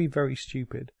very, very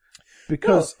stupid.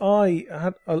 Because I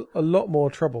had a lot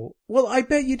more trouble. Well, I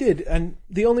bet you did, and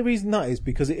the only reason that is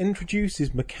because it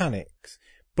introduces mechanics,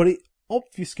 but it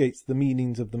obfuscates the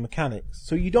meanings of the mechanics,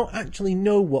 so you don't actually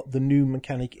know what the new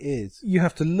mechanic is. You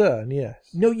have to learn, yes.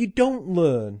 No, you don't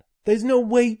learn. There's no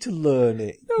way to learn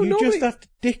it. No, you just have to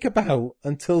dick about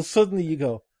until suddenly you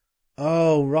go,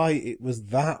 oh, right, it was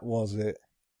that, was it?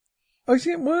 I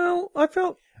see. Well, I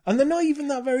felt... And they're not even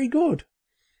that very good.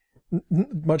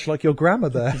 Much like your grammar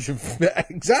there.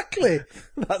 Exactly.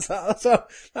 That's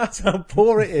how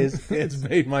poor it is. It's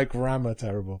made my grammar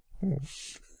terrible.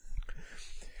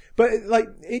 But like,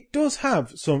 it does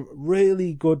have some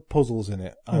really good puzzles in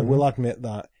it. I will admit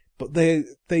that. But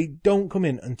they don't come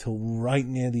in until right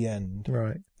near the end.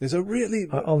 Right. There's a really...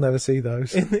 I'll never see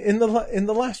those. In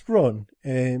the last run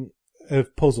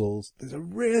of puzzles, there's a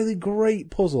really great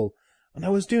puzzle. And I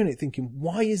was doing it thinking,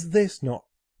 why is this not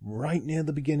right near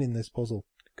the beginning, this puzzle?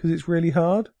 Because it's really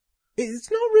hard? It's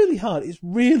not really hard. It's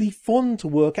really fun to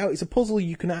work out. It's a puzzle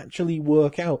you can actually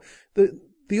work out.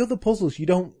 The other puzzles, you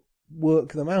don't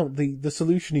work them out. The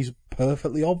solution is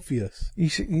perfectly obvious.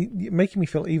 You're making me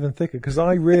feel even thicker, because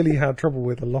I really had trouble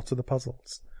with a lot of the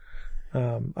puzzles.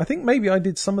 I think maybe I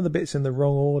did some of the bits in the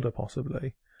wrong order,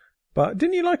 possibly. But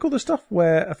didn't you like all the stuff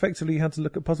where effectively you had to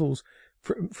look at puzzles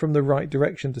from the right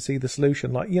direction to see the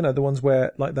solution? Like, you know, the ones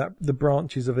where, like, that the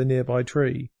branches of a nearby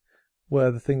tree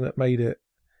were the thing that made it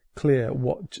clear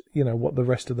what the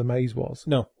rest of the maze was.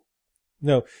 No.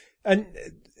 And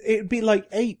it'd be like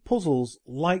 8 puzzles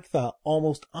like that,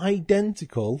 almost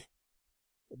identical,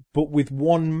 but with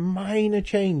one minor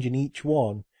change in each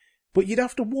one. But you'd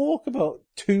have to walk about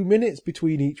 2 minutes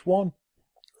between each one.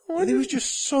 There was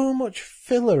just so much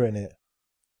filler in it.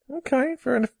 Okay,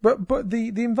 fair enough. But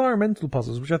the environmental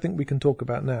puzzles, which I think we can talk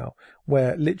about now,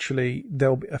 where literally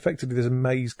there's a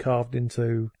maze carved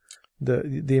into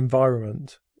the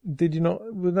environment.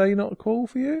 Were they not cool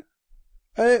for you?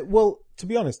 Well, to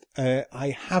be honest,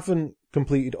 I haven't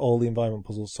completed all the environment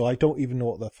puzzles, so I don't even know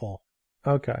what they're for.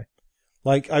 Okay.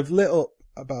 Like, I've lit up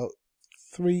about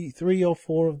three or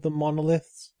four of the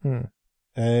monoliths,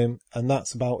 and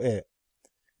that's about it.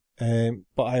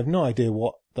 But I have no idea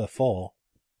what they're for.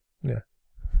 Yeah.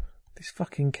 This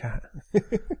fucking cat.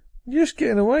 You're just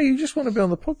getting away. You just want to be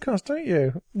on the podcast, don't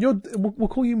you? We'll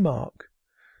call you Mark.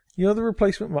 You're the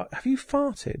replacement Mark. Have you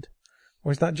farted?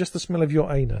 Or is that just the smell of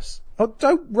your anus? Oh,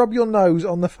 don't rub your nose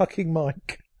on the fucking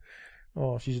mic.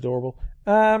 Oh, she's adorable.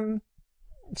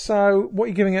 So, what are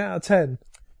you giving it out of 10?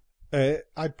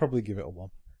 I'd probably give it a 1.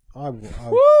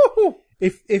 Woo!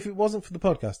 If it wasn't for the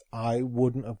podcast, I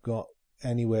wouldn't have got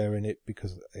anywhere in it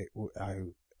because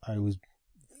I was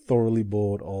thoroughly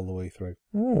bored all the way through.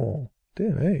 Oh,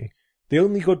 dear me. The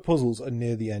only good puzzles are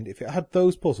near the end. If it had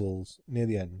those puzzles near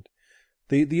the end,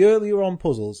 the earlier on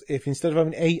puzzles, if instead of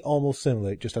having 8 almost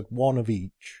similar, it just had 1 of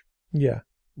each. Yeah.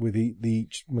 With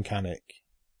each mechanic,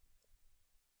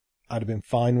 I'd have been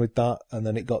fine with that, and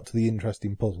then it got to the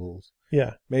interesting puzzles.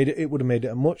 Yeah. It would have made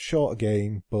it a much shorter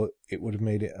game, but it would have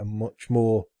made it a much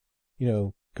more,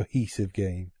 cohesive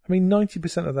game. I mean,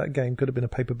 90% of that game could have been a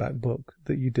paperback book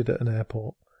that you did at an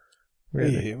airport.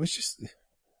 Really? Yeah, it was just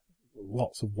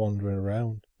lots of wandering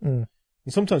around. Mm.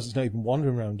 And sometimes it's not even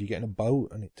wandering around, you get in a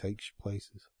boat and it takes you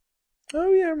places.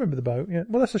 Oh yeah, I remember the boat, yeah.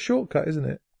 Well, that's a shortcut, isn't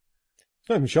it?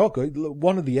 not even shortcut.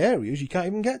 One of the areas you can't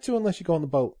even get to unless you go on the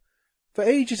boat. For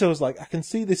ages I was like, I can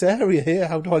see this area here,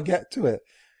 how do I get to it?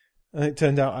 And it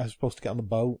turned out I was supposed to get on the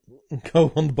boat and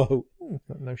go on the boat.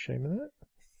 No shame in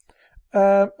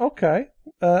that. Okay.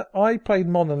 I played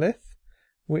Monolith,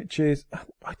 which is...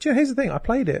 Here's the thing, I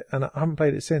played it, and I haven't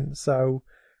played it since, so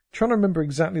trying to remember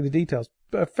exactly the details.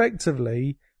 But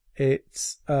effectively,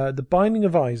 it's The Binding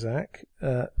of Isaac,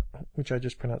 which I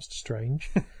just pronounced strange.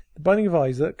 The Binding of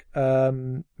Isaac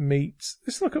meets...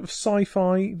 It's like a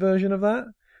sci-fi version of that,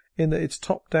 in that it's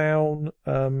top-down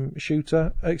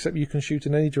shooter, except you can shoot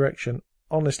in any direction.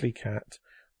 Honestly, Kat,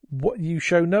 what you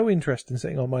show no interest in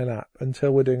sitting on my lap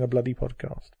until we're doing a bloody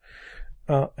podcast.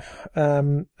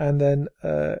 And then,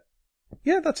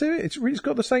 that's it. It's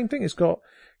got the same thing. It's got,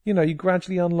 you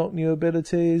gradually unlock new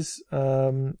abilities.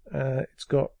 It's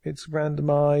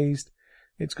randomized.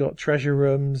 It's got treasure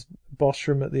rooms, boss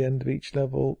room at the end of each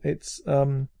level. It's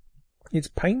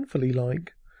painfully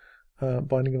like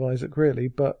Binding of Isaac, really,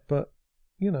 but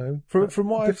from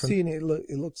what I've seen, it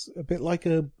looks a bit like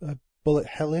a Bullet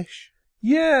Hellish.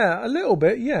 Yeah, a little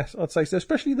bit, yes, I'd say so.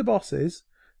 Especially the bosses,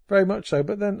 very much so.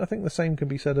 But then I think the same can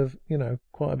be said of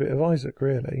quite a bit of Isaac,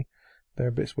 really. There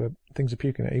are bits where things are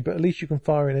puking at you, but at least you can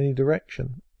fire in any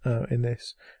direction in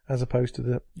this, as opposed to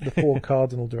the four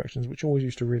cardinal directions, which always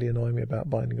used to really annoy me about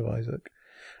Binding of Isaac.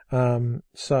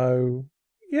 So.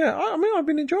 Yeah, I mean, I've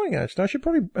been enjoying it, actually. I should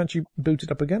probably actually boot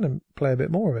it up again and play a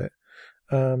bit more of it.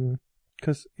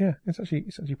 Because, it's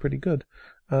actually pretty good.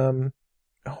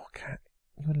 Kat,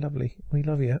 you're lovely. We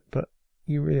love you, but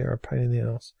you really are a pain in the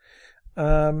arse.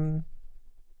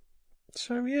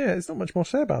 There's not much more to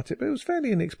say about it, but it was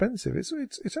fairly inexpensive.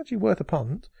 It's actually worth a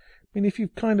punt. I mean, if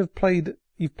you've played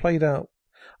out...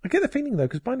 I get the feeling, though,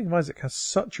 because Binding of Isaac has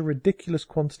such a ridiculous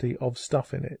quantity of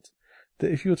stuff in it,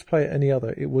 that if you were to play it any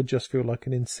other, it would just feel like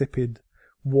an insipid,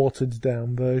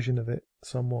 watered-down version of it,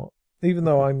 somewhat. Even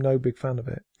though I'm no big fan of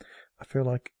it, I feel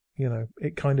like,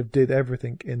 it kind of did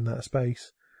everything in that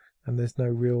space, and there's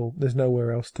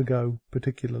nowhere else to go,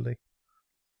 particularly.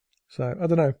 So, I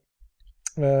don't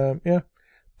know.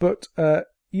 But,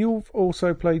 you've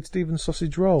also played Stephen's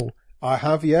Sausage Roll. I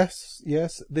have, yes.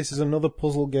 This is another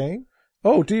puzzle game.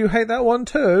 Oh, do you hate that one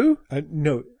too?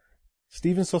 No.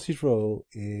 Stephen's Sausage Roll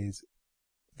is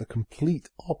the complete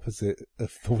opposite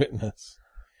of The Witness.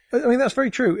 I mean, that's very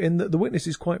true, in that The Witness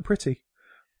is quite pretty.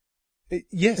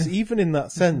 Yes, even in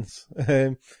that sense.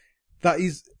 That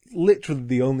is literally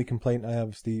the only complaint I have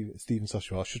of Stephen's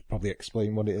Sausage Roll. I should probably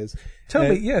explain what it is. Tell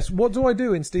me, yes, what do I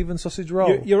do in Stephen's Sausage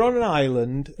Roll? You're on an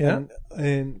island. Yeah.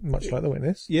 Much like The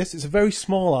Witness. Yes, it's a very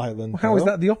small island. Well, how is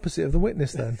that the opposite of The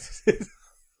Witness, then?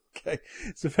 Okay.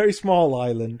 It's a very small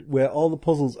island where all the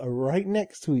puzzles are right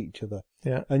next to each other.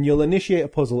 Yeah. And you'll initiate a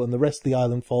puzzle and the rest of the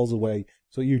island falls away.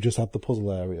 So you just have the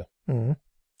puzzle area. Mm.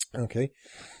 Okay.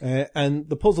 And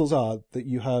the puzzles are that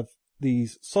you have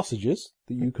these sausages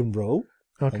that you can roll.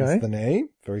 Okay. Hence the name.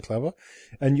 Very clever.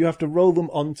 And you have to roll them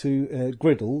onto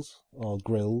griddles or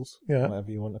grills,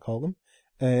 whatever you want to call them,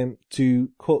 to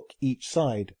cook each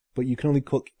side. But you can only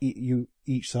cook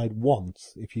each side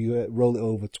once. If you roll it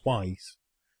over twice,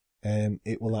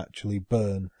 it will actually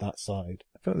burn that side.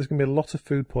 I feel like there's going to be a lot of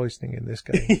food poisoning in this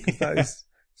game. It's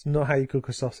not how you cook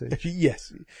a sausage.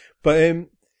 Yes. But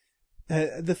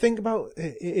the thing about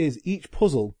it is each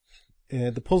puzzle,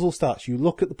 the puzzle starts, you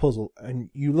look at the puzzle and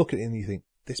you look at it and you think,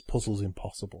 this puzzle's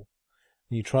impossible.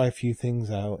 And you try a few things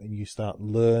out and you start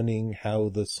learning how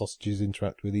the sausages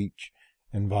interact with each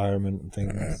environment and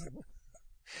things.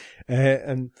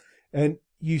 And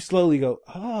you slowly go,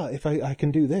 if I can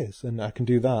do this and I can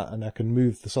do that and I can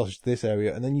move the sausage to this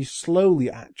area, and then you slowly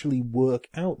actually work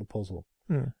out the puzzle.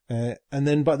 And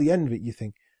then by the end of it, you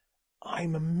think,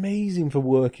 I'm amazing for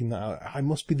working that out. I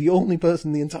must be the only person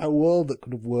in the entire world that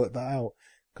could have worked that out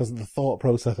because of the thought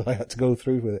process I had to go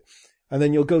through with it. And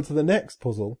then you'll go to the next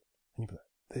puzzle and you'll be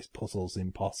like, this puzzle's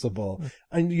impossible.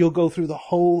 And you'll go through the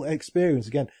whole experience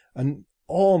again. And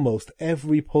almost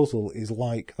every puzzle is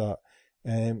like that.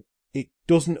 It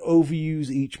doesn't overuse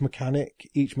each mechanic.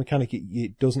 Each mechanic,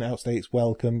 it doesn't outstay its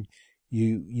welcome.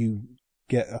 You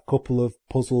get a couple of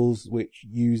puzzles which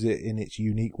use it in its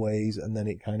unique ways, and then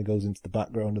it kind of goes into the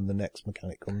background and the next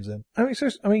mechanic comes in.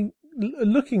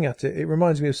 Looking at it, it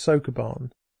reminds me of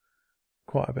Sokoban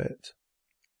quite a bit.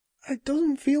 It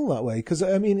doesn't feel that way, because,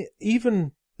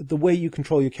 even the way you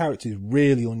control your character is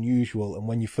really unusual, and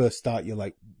when you first start, you're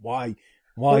like, why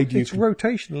do you... It's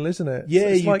rotational, isn't it? Yeah,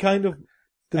 it's you kind of...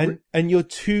 And you're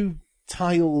 2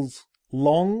 tiles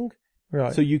long,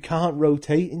 right? So you can't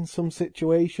rotate in some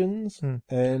situations.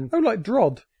 Like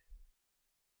Drod.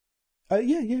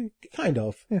 Yeah, kind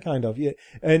of, yeah.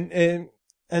 And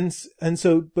And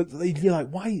so, but you're like,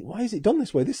 why is it done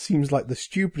this way? This seems like the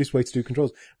stupidest way to do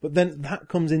controls. But then that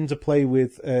comes into play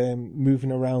with,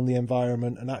 moving around the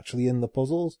environment and actually in the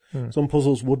puzzles. Some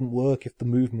puzzles wouldn't work if the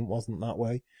movement wasn't that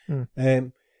way.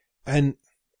 And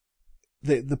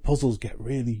the puzzles get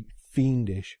really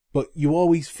fiendish, but you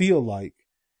always feel like,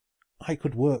 I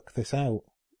could work this out.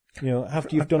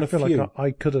 After you've done a few. I feel like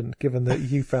I couldn't, given that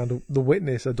you found the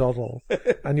witness a doddle,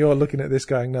 and you're looking at this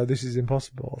going, no, this is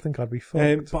impossible. I think I'd be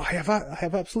fucked. But I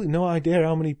have absolutely no idea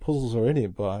how many puzzles are in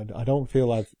it, but I don't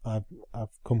feel I've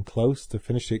come close to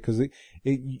finish it, because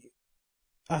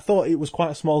I thought it was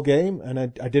quite a small game, and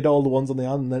I did all the ones on the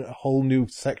island, and then a whole new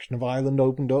section of island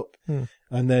opened up.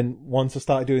 And then once I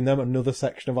started doing them, another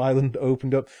section of island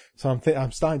opened up. So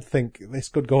I'm starting to think this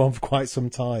could go on for quite some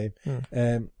time.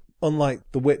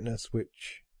 Unlike The Witness,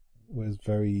 which was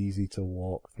very easy to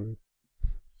walk through.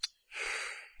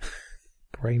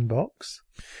 Brain box.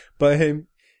 But,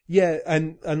 yeah,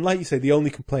 and like you say, the only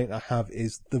complaint I have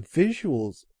is the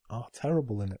visuals are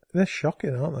terrible in it. They're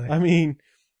shocking, aren't they? I mean,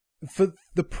 for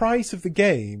the price of the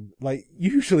game, like,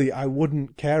 usually I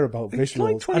wouldn't care about visuals.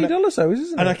 It's like $20 though,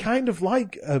 isn't it? And I kind of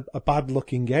like a bad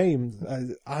looking game.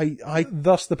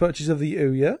 Thus the purchase of the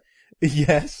Ouya.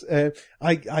 Yes,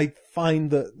 I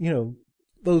find that,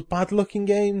 those bad looking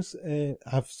games,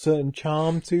 have certain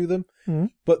charm to them.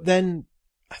 But then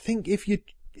I think if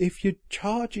you're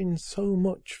charging so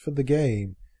much for the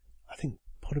game, I think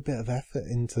put a bit of effort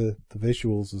into the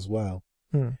visuals as well.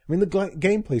 I mean, the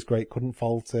gameplay's great, couldn't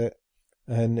fault it.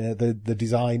 And, the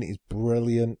design is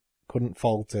brilliant, couldn't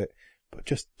fault it. But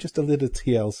just a little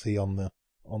TLC on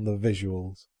the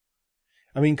visuals.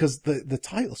 I mean, cause the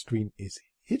title screen is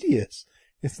hideous.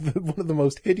 It's one of the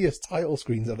most hideous title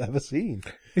screens I've ever seen.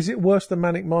 Is it worse than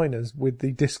Manic Miners with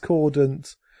the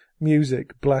discordant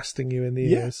music blasting you in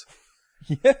the ears?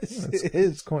 Yes, it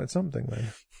is. It's quite something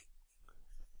then.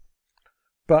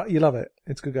 But you love it.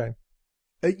 It's a good game.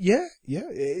 Yeah,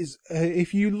 it is.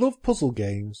 If you love puzzle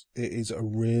games, it is a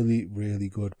really, really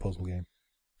good puzzle game.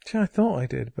 See, I thought I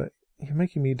did, but you're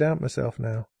making me doubt myself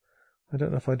now. I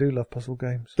don't know if I do love puzzle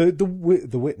games. The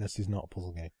Witness is not a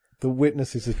puzzle game. The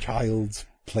Witness is a child's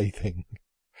plaything.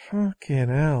 Fucking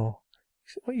hell.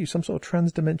 What are you, some sort of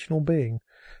trans-dimensional being?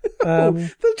 They're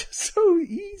just so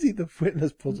easy, the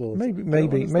Witness puzzles.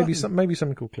 Maybe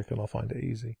something called Click and I'll find it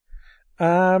easy.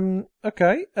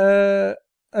 Okay.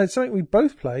 Something we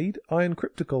both played, Iron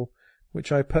Cryptical,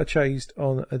 which I purchased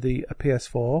on the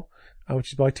PS4,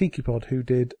 which is by Tiki Pod, who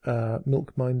did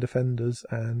Milk Mine Defenders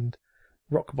and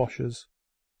Rock Boshers.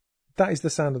 That is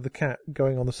the sound of the cat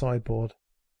going on the sideboard.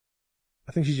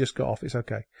 I think she's just got off. It's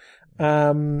okay.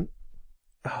 I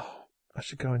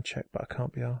should go and check, but I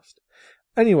can't be asked.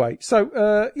 Anyway,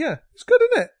 so yeah, it's good,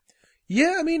 isn't it?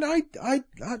 Yeah, I mean, I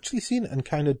actually seen it and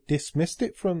kind of dismissed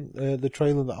it from the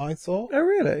trailer that I saw. Oh,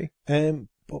 really?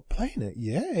 But playing it,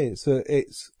 yeah,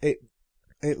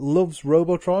 it loves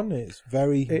Robotron. It's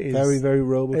very, very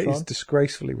Robotron. It is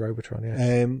disgracefully Robotron,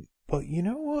 yes. But you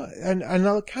know what? And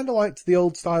I kind of liked the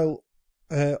old style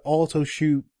auto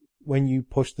shoot when you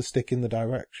push the stick in the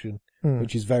direction,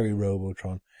 which is very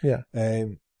Robotron. Yeah.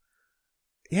 And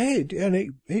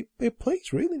it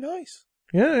plays really nice.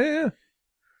 Yeah.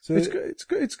 So it's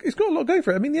good. It's got a lot going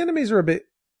for it. I mean, the enemies are a bit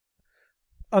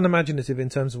unimaginative in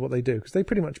terms of what they do, because they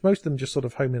pretty much, most of them just sort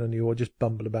of home in on you or just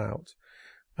bumble about.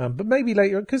 But maybe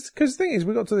later, because the thing is,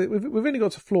 we've only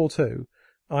got to floor 2.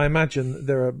 I imagine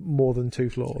there are more than 2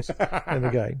 floors in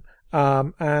the game.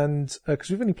 And because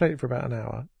we've only played it for about an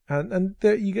hour. And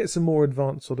there, you get some more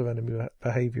advanced sort of enemy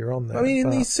behaviour on there. I mean, in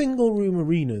these single room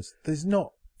arenas, there's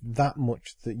not that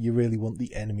much that you really want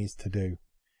the enemies to do.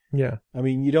 Yeah. I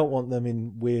mean, you don't want them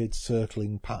in weird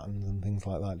circling patterns and things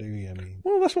like that, do you? I mean,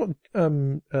 well, that's what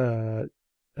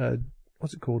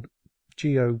what's it called?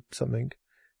 Geo something.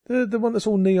 The one that's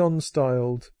all neon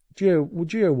styled. Geo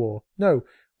War. No.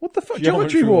 What the fuck?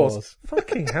 Geometry Wars.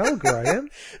 Fucking hell, Graham.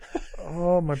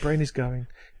 Oh, my brain is going.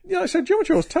 Yeah, so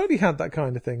Geometry Wars totally had that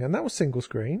kind of thing, and that was single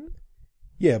screen.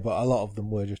 Yeah, but a lot of them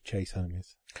were just chase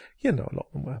enemies. Yeah, no, a lot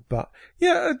of them were. But,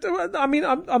 yeah, I mean,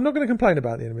 I'm not going to complain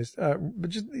about the enemies, but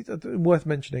just worth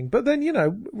mentioning. But then,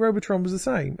 Robotron was the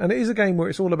same. And it is a game where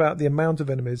it's all about the amount of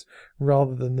enemies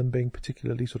rather than them being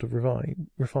particularly sort of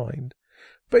refined.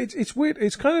 But it's weird.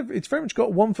 It's very much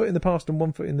got one foot in the past and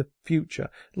one foot in the future.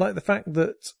 Like the fact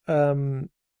that,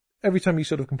 every time you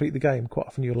sort of complete the game, quite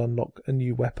often you'll unlock a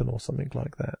new weapon or something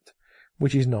like that,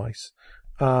 which is nice.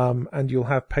 And you'll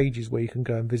have pages where you can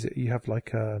go and visit. You have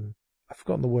like, a I've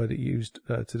forgotten the word it used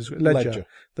to describe ledger.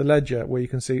 The ledger where you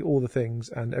can see all the things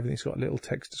and everything's got a little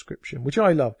text description, which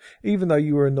I love. Even though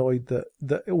you were annoyed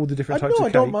that all the different types of cake.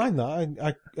 I don't mind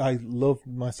that. I love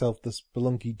myself the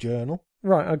Spelunky journal.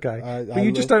 Right, okay. But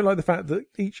you just don't like the fact that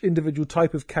each individual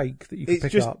type of cake that you can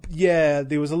pick up. Yeah,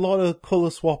 there was a lot of colour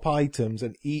swap items,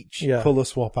 and each colour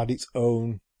swap had its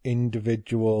own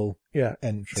individual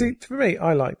entry. See, for me,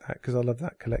 I like that because I love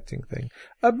that collecting thing.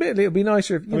 Admittedly, it'd be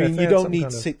nicer if you don't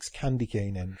need 6 candy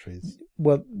cane entries.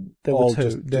 Well, there were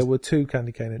 2. There were 2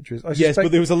 candy cane entries. Yes,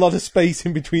 but there was a lot of space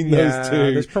in between those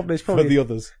 2. There's probably for the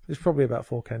others. There's probably about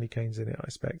 4 candy canes in it, I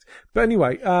expect. But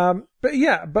anyway,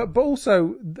 but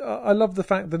also I love the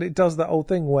fact that it does that old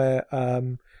thing where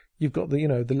you've got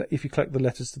if you collect the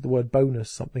letters to the word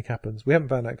bonus, something happens. We haven't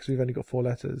found out because we've only got 4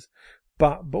 letters.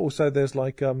 But also there's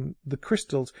like the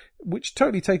crystals, which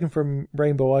totally taken from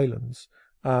Rainbow Islands,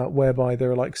 whereby there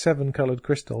are like 7 coloured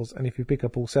crystals, and if you pick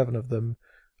up all 7 of them,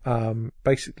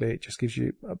 basically it just gives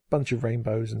you a bunch of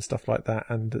rainbows and stuff like that,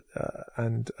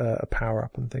 and a power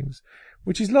up and things,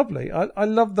 which is lovely. I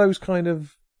love those kind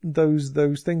of those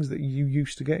things that you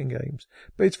used to get in games.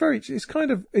 But it's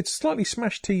slightly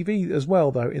Smash TV as well,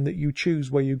 though, in that you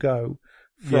choose where you go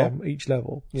from each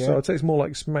level. Yeah. So I'd say it's more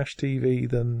like Smash TV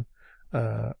than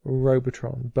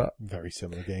Robotron, but very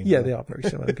similar games. Yeah, they are very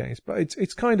similar games, but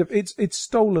it's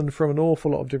stolen from an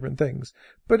awful lot of different things.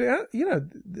 But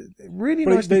really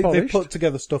nicely polished. They put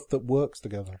together stuff that works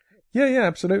together. Yeah,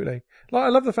 absolutely. Like I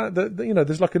love the fact that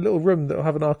there's like a little room that'll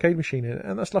have an arcade machine in it,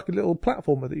 and that's like a little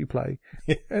platformer that you play.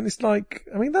 And it's like,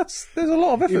 I mean, there's a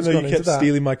lot of effort gone into that. You kept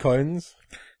stealing my coins.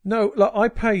 No,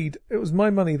 like it was my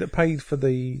money that paid for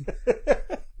the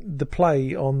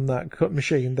play on that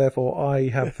machine, therefore I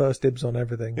have first dibs on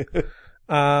everything.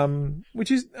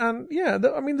 Which is,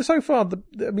 so far,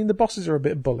 the bosses are a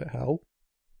bit bullet hell.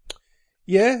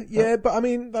 Yeah, but I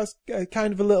mean, that's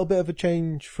kind of a little bit of a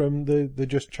change from the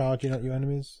just charging at your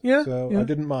enemies. Yeah. So I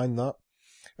didn't mind that.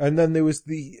 And then there was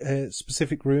the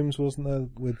specific rooms, wasn't there,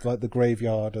 with like the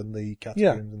graveyard and the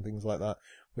catacombs and things like that,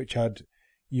 which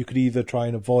you could either try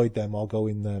and avoid them or go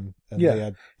in them, and they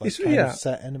had of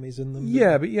set enemies in them.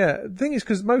 Yeah, but the thing is,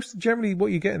 because generally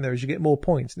what you get in there is you get more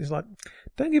points, and it's like,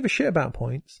 don't give a shit about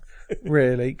points,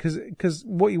 really, because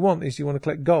what you want is you want to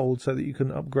collect gold so that you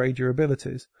can upgrade your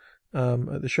abilities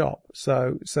at the shop.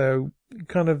 So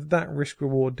kind of that risk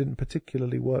reward didn't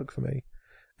particularly work for me.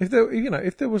 If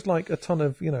there was like a ton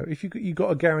of, if you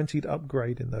got a guaranteed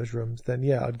upgrade in those rooms, then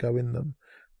I'd go in them,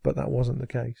 but that wasn't the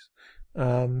case.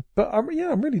 But I'm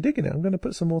really digging it. I'm going to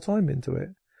put some more time into it.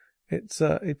 It's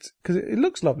because it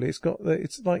looks lovely.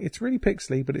 It's really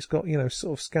pixely, but it's got,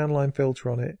 sort of scanline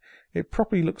filter on it. It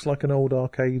properly looks like an old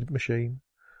arcade machine.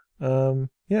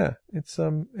 It's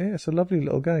a lovely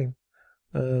little game.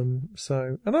 And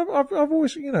I've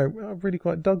always, I've really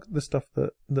quite dug the stuff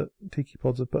that Tiki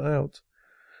Pods have put out.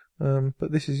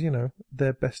 But this is,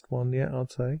 their best one yet,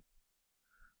 I'd say.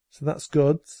 So that's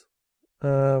good.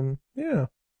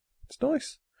 It's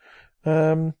nice.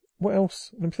 What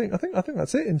else? I think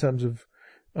that's it in terms of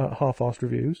half-assed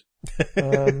reviews.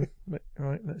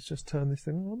 Right, let's just turn this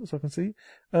thing on so I can see.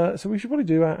 So we should probably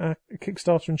do our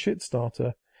Kickstarter and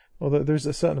Shitstarter, although there's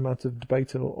a certain amount of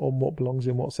debate on what belongs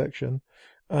in what section.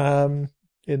 In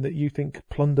that you think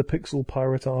Plunder Pixel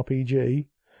Pirate RPG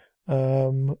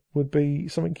would be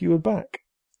something you would back,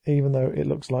 even though it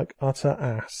looks like utter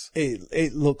ass.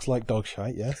 It looks like dog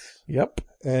shite, yes. Yep.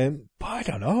 But I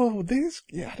don't know, it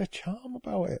had a charm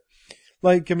about it.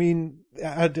 Like, I mean, it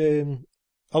had,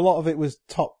 a lot of it was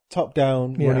top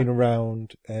down, running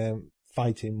around,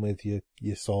 fighting with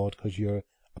your sword because you're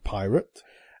a pirate.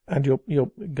 And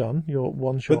your gun, your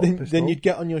one-shot pistol. Then you'd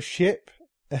get on your ship,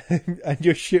 and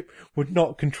your ship would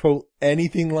not control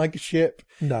anything like a ship.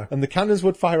 No. And the cannons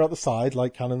would fire out the side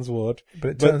like cannons would.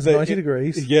 But it turns 90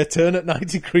 degrees. Yeah, turn at 90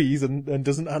 degrees and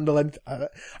doesn't handle anything. I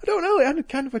don't know, it had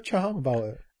kind of a charm about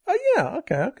it. Yeah,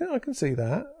 okay, I can see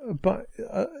that. But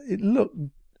it looked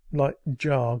like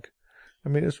Jarg. I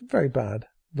mean, it's very bad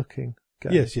looking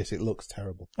game. Yes, it looks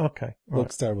terrible. Okay. Right.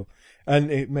 Looks terrible. And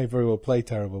it may very well play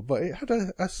terrible, but it had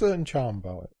a certain charm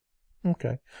about it.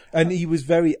 Okay. And he was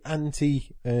very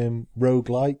anti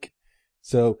roguelike,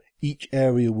 so each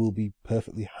area will be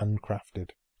perfectly handcrafted.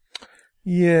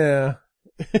 Yeah.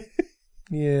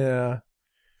 Yeah.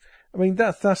 I mean,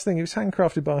 that's the thing. It was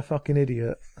handcrafted by a fucking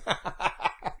idiot.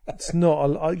 It's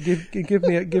not.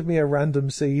 Give me a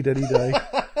random seed any day.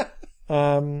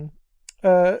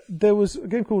 There was a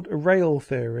game called Rail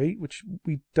Theory, which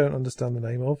we don't understand the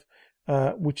name of,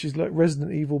 which is like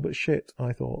Resident Evil but shit,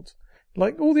 I thought.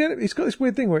 Like all the it's got this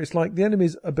weird thing where it's like the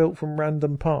enemies are built from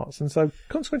random parts, and so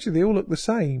consequently they all look the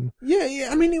same. Yeah.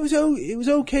 I mean, it was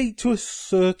okay to a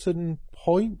certain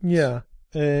point. Yeah.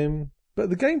 But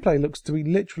the gameplay looks to be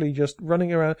literally just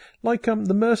running around, like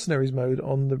the Mercenaries mode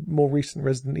on the more recent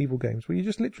Resident Evil games, where you're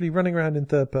just literally running around in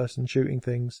third person shooting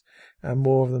things, and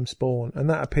more of them spawn, and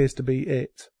that appears to be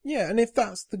it. Yeah, and if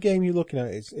that's the game you're looking at,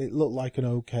 it looked like an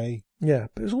okay. Yeah,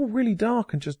 but it was all really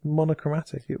dark and just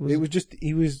monochromatic. It was just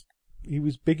he was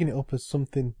bigging it up as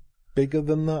something bigger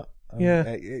than that. Yeah.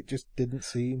 It just didn't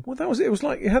seem. Well, it was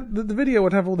like it had the video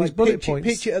would have all these bullet points.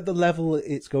 Pitch it at the level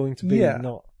it's going to be,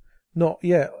 not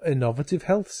innovative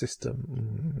health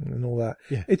system and all that.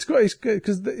 Yeah. It's good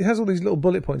because it has all these little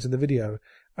bullet points in the video,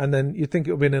 and then you'd think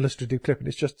it would be an illustrative clip, and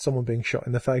it's just someone being shot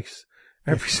in the face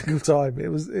every single time.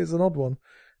 It's an odd one,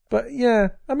 but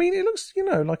yeah, I mean, it looks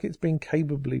like it's been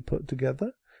capably put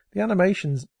together. The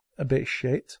animation's a bit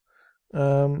shit,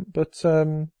 but I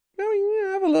mean,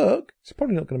 yeah, have a look. It's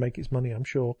probably not going to make its money, I'm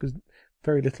sure, because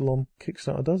very little on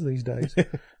Kickstarter does these days.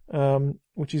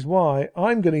 Which is why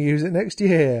I'm going to use it next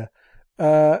year.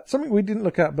 Something we didn't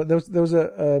look at, but there was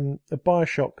a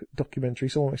BioShock documentary.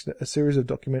 Someone makes a series of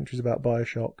documentaries about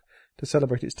BioShock to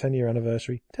celebrate its 10-year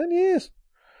anniversary. 10 years!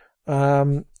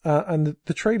 And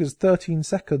the trailer's 13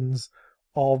 seconds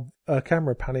of a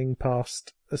camera panning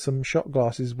past some shot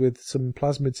glasses with some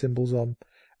plasmid symbols on.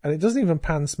 And it doesn't even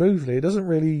pan smoothly. It doesn't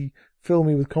really fill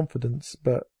me with confidence,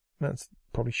 but that's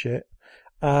probably shit.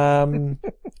 What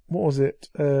was it?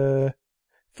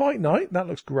 Fight Night. That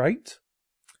looks great.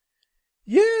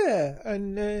 Yeah,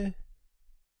 and I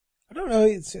don't know.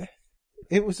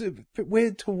 It was a bit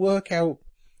weird to work out,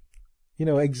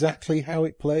 exactly how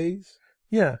it plays.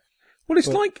 Yeah. Well, it's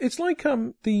like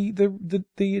the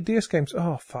DS games.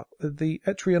 Oh fuck, the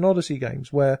Etrian Odyssey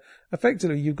games, where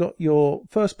effectively you've got your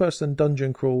first-person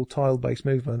dungeon crawl tile-based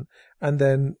movement, and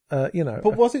then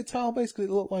But was it tile-based? Because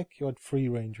it looked like you had free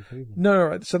range of movement.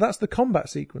 No. So that's the combat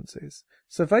sequences.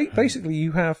 So basically,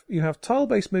 you have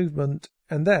tile-based movement,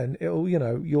 and then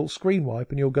you'll screen wipe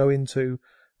and you'll go into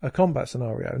a combat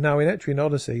scenario. Now in Etrian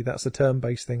Odyssey, that's a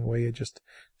turn-based thing where you just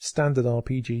standard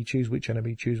RPG, choose which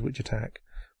enemy, choose which attack.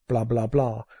 Blah blah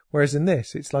blah. Whereas in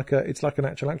this, it's like an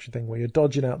actual action thing where you're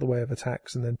dodging out the way of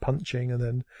attacks and then punching and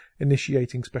then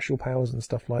initiating special powers and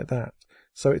stuff like that.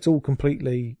 So it's all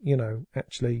completely,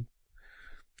 actually,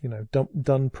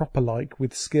 done proper like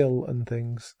with skill and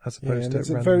things as opposed to. It's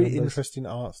a very interesting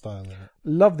art style in it.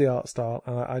 Love the art style,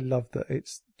 and I love that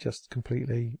it's just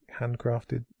completely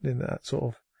handcrafted in that sort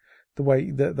of the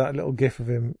way that little gif of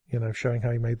him, showing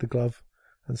how he made the glove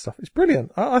and stuff. It's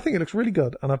brilliant. I think it looks really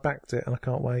good, and I backed it, and I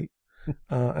can't wait.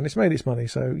 And it's made its money,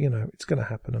 so it's going to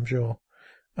happen, I'm sure.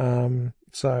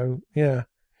 So yeah,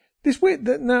 this weird.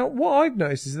 Now, what I've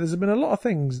noticed is there's been a lot of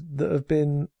things that have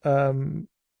been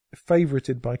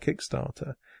favorited by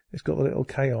Kickstarter. It's got the little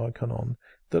K icon on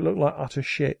that look like utter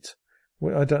shit.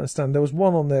 I don't understand. There was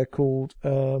one on there called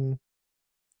A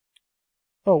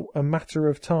Matter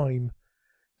of Time.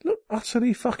 Look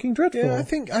utterly fucking dreadful. Yeah, I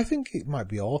think it might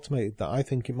be automated. That I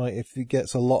think it might, if it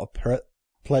gets a lot of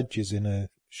pledges in a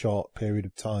short period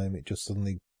of time, it just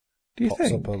suddenly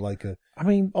pops up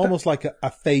almost like a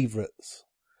favourites.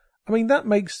 I mean, that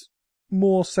makes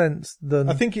more sense than.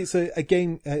 I think it's a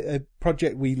game, a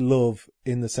project we love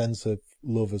in the sense of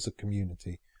love as a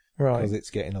community, right? Because it's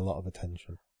getting a lot of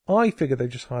attention. I figure they've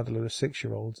just hired a load of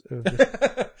 6-year-olds who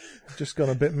have just gone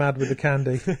a bit mad with the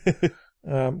candy.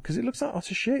 Because it looks like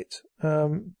utter shit.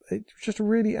 It's just a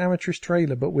really amateurish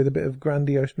trailer, but with a bit of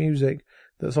grandiose music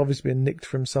that's obviously been nicked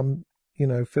from some,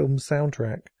 film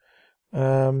soundtrack.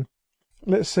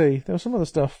 Let's see. There was some other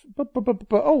stuff.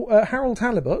 Harold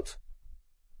Halibut.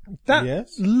 That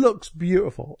looks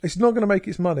beautiful. It's not going to make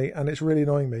its money, and it's really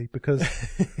annoying me because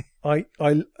I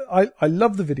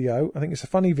love the video. I think it's a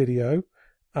funny video.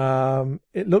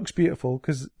 It looks beautiful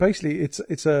because basically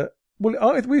it's a.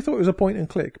 Well, we thought it was a point and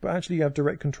click, but actually you have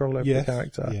direct control over the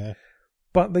character. Yeah.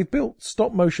 But they built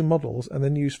stop motion models and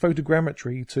then used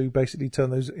photogrammetry to basically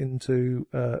turn those into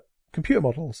computer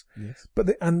models. Yes. But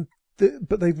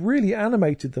they've really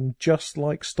animated them just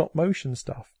like stop motion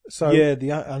stuff. So yeah,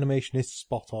 the animation is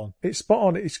spot on. It's spot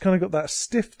on. It's kind of got that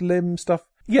stiff limb stuff.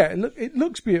 Yeah, it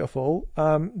looks beautiful.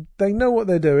 They know what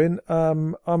they're doing.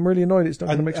 I'm really annoyed it's not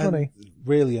going to make money.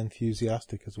 Really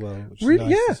enthusiastic as well, which is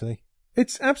nice to see.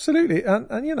 It's absolutely,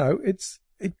 and I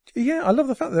love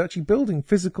the fact they're actually building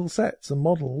physical sets and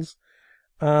models,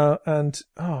 because at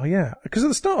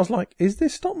the start I was like, is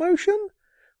this stop motion?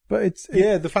 But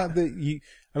the fact that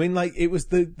it was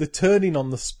the turning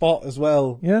on the spot as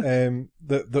well,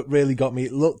 that really got me.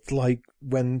 It looked like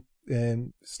when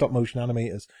stop motion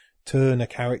animators turn a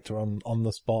character on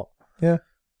the spot. Yeah.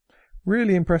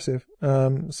 Really impressive.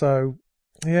 So,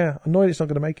 yeah, annoyed it's not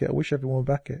going to make it. I wish everyone would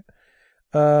back it.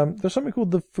 There's something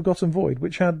called The Forgotten Void,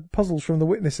 which had puzzles from The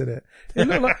Witness in it. It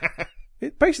looked like,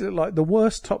 it basically looked like the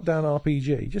worst top-down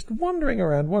RPG, just wandering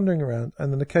around,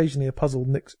 and then occasionally a puzzle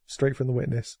nicked straight from The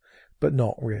Witness, but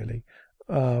not really.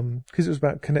 Because it was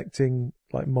about connecting,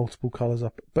 like, multiple colours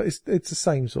up. But it's the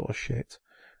same sort of shit,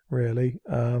 really.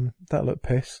 That looked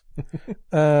piss.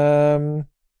 The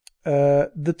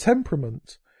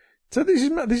Temperament. So this is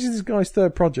this guy's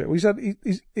third project.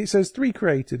 It says 3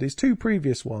 created. His 2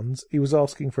 previous ones, he was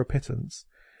asking for a pittance.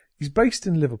 He's based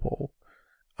in Liverpool.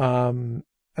 And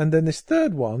then this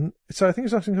third one, so I think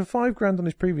he's asking for $5,000 on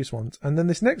his previous ones. And then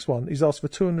this next one, he's asked for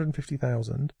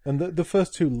 250,000. And the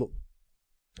first 2 look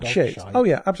shit. Oh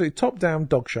yeah, absolutely. Top down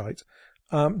dog shite.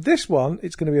 This one,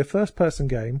 it's going to be a first person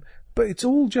game, but it's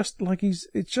all just like it's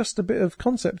just a bit of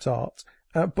concept art.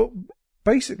 But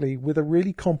basically with a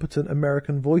really competent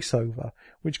American voiceover,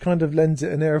 which kind of lends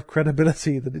it an air of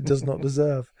credibility that it does not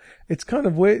deserve. It's kind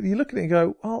of weird. You look at it and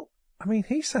go, well, I mean,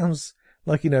 he sounds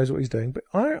like he knows what he's doing, but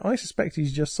I suspect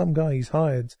he's just some guy he's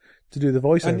hired to do the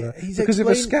voiceover. Because if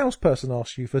a Scouse person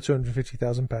asked you for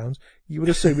 £250,000, you would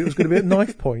assume it was going to be at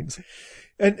knife point.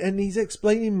 And he's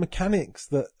explaining mechanics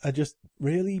that are just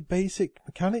really basic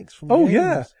mechanics from games.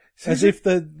 Yeah. As if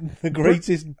they're the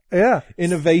greatest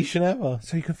innovation ever.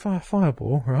 So you can fire a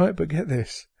fireball, right? But get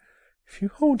this. If you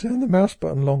hold down the mouse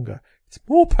button longer, it's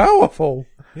more powerful.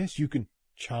 Yes, you can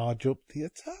charge up the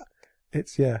attack.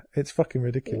 It's fucking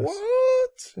ridiculous.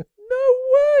 What? No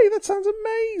way! That sounds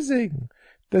amazing!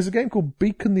 There's a game called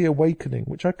Beacon the Awakening,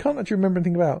 which I can't actually remember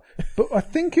anything about, but I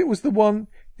think it was the one...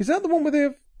 Is that the one where they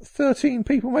have 13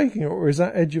 people making it, or is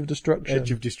that Edge of Destruction?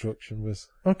 Edge of Destruction was...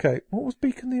 Okay, what was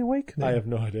Beacon the Awakening? I have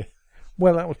no idea.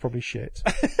 Well, that was probably shit.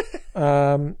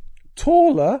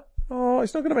 Taller. Oh,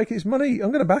 it's not going to make its money.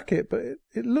 I'm going to back it, but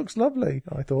it looks lovely,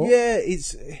 I thought. Yeah,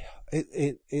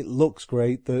 it looks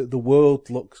great. The world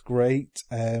looks great.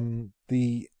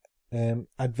 The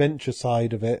adventure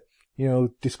side of it,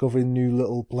 discovering new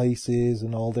little places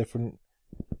and all different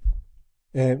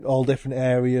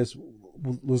areas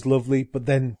was lovely. But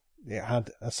then it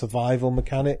had a survival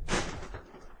mechanic,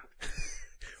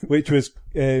 which was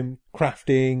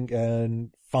crafting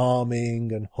and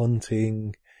farming and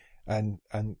hunting, and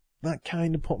that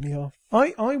kind of put me off.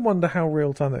 I wonder how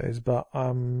real time it is, but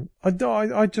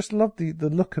I just love the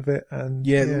look of it, and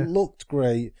it looked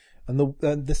great, and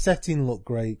the setting looked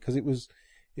great because it was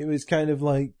kind of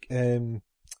like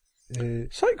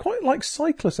quite like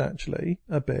Cyclus actually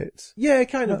a bit. Yeah,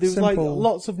 kind of. There was simple... like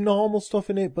lots of normal stuff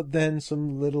in it, but then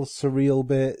some little surreal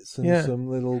bits and some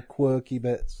little quirky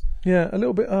bits. Yeah, a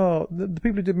little bit. Oh, the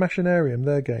people who did Machinarium,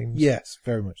 their games. Yes,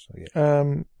 very much so. Yeah.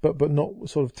 But not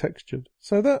sort of textured.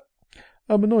 So that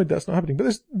I'm annoyed that's not happening.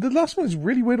 But the last one is a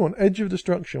really weird one, Edge of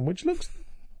Destruction, which looks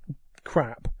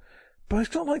crap, but it's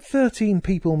got like 13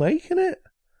 people making it.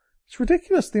 It's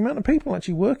ridiculous the amount of people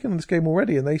actually working on this game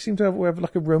already, and they seem to have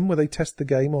like a room where they test the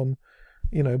game on,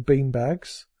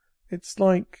 beanbags. It's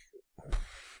like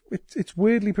it's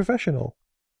weirdly professional.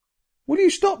 Will you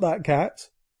stop that cat?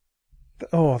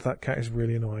 Oh, that cat is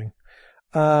really annoying.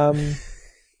 And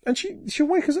she'll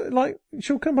wake us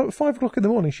she'll come up at 5 o'clock in the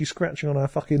morning. She's scratching on our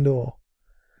fucking door.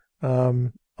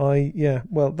 Well,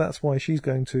 that's why she's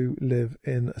going to live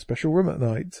in a special room at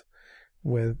night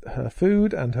with her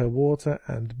food and her water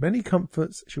and many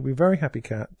comforts. She'll be a very happy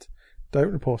cat.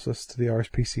 Don't report us to the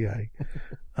RSPCA.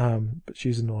 But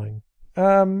she's annoying.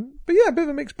 But yeah, a bit of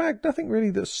a mixed bag. Nothing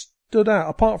really that stood out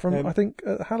apart from, I think,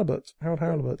 Harold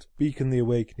Halibut. Beacon the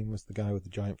Awakening was the guy with the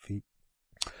giant feet.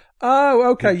 Oh,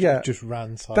 okay, yeah. Just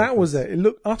ran sideways. That was it. It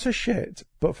looked utter shit,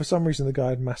 but for some reason the guy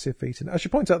had massive feet. And I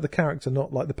should point out the character,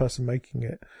 not like the person making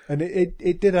it. And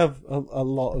it did have a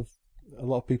lot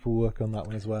of people work on that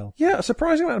one as well. Yeah, a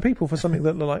surprising amount of people for something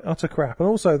that looked like utter crap. And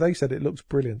also they said it looks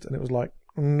brilliant, and it was like,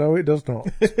 no, it does not.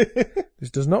 This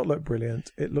does not look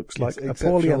brilliant. It looks like a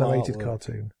poorly animated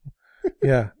cartoon.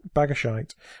 Yeah, bag of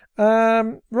shite.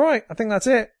 Right, I think that's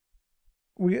it.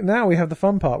 Now we have the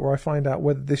fun part where I find out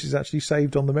whether this is actually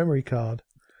saved on the memory card.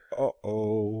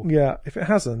 Uh-oh. Yeah, if it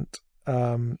hasn't,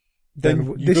 then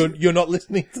you're not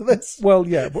listening to this. Well,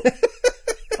 yeah, but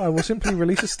I will simply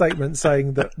release a statement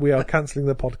saying that we are cancelling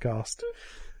the podcast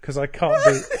because I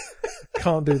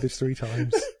can't do this 3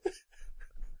 times.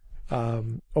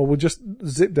 Or we'll just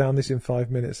zip down this in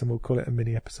 5 minutes and we'll call it a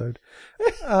mini episode.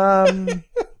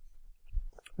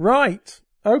 Right.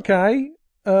 Okay.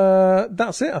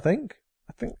 That's it, I think.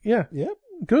 Yeah.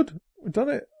 Good. We've done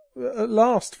it at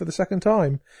last for the second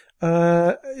time.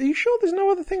 Are you sure there's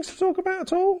no other things to talk about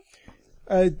at all?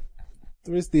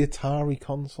 There is the Atari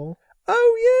console.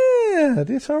 Oh yeah,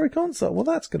 the Atari console. Well,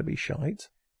 that's going to be shite.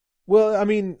 Well, I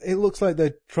mean, it looks like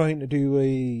they're trying to do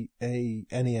a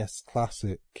NES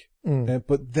Classic,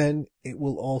 but then it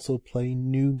will also play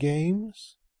new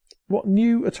games. What,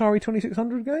 new Atari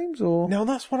 2600 games, or? Now,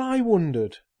 that's what I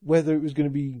wondered, whether it was going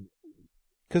to be...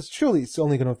 Because surely it's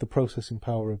only going to have the processing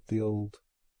power of the old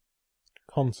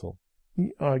console.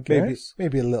 I guess.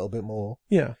 Maybe a little bit more.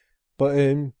 Yeah. But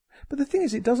the thing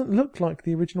is, it doesn't look like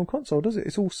the original console, does it?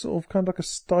 It's all sort of kind of like a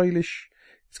stylish...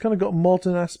 It's kind of got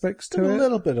modern aspects to it. A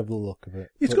little bit of the look of it.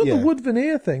 It's got the wood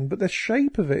veneer thing, but the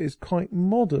shape of it is quite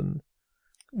modern,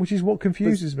 which is what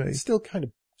confuses me. It's still kind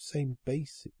of same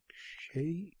basic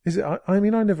shape. Is it? I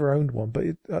mean, I never owned one, but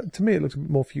to me it looks a bit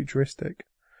more futuristic.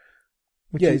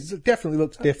 It definitely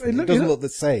looks different. It doesn't look the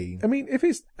same. I mean,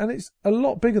 it's a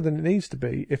lot bigger than it needs to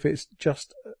be if it's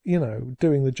just,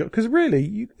 doing the job. Because really,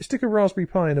 you stick a Raspberry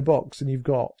Pi in a box and you've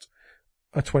got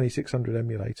a 2600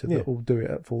 emulator that will do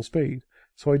it at full speed.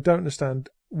 So I don't understand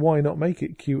why not make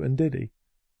it cute and diddy.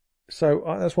 So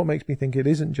that's what makes me think it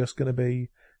isn't just going to be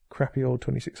crappy old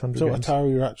 2600 So games.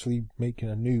 Atari are actually making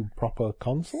a new proper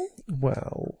console?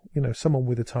 Well, someone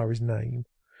with Atari's name.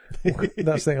 That's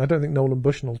the thing. I don't think Nolan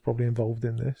Bushnell's probably involved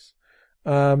in this.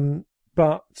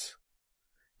 But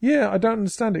yeah, I don't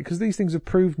understand it because these things have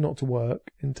proved not to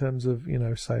work in terms of,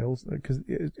 sales, because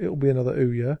it'll be another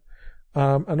Ouya.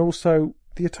 And also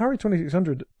the Atari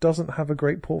 2600 doesn't have a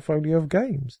great portfolio of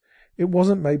games. It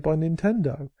wasn't made by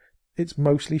Nintendo. It's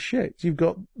mostly shit. You've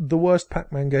got the worst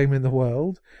Pac-Man game in the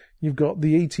world. You've got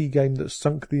the E.T. game that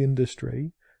sunk the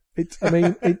industry. It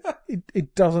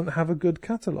doesn't have a good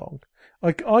catalogue.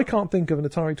 I can't think of an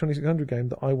Atari 2600 game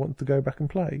that I want to go back and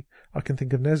play. I can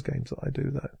think of NES games that I do,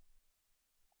 though.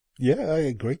 Yeah, I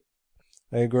agree.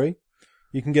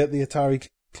 You can get the Atari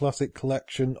Classic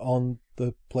Collection on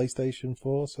the PlayStation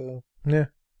 4, so... Yeah.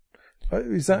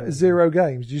 Is that 0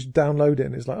 games? You just download it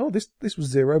and it's like, oh, this was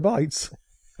 0 bytes.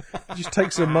 It just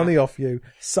takes some money off you.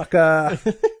 Sucker!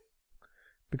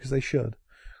 Because they should.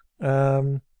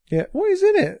 Yeah. What is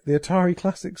in it? The Atari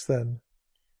Classics, then?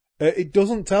 It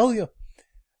doesn't tell you.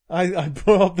 I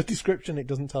brought up the description. It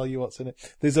doesn't tell you what's in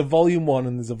it. There's a volume 1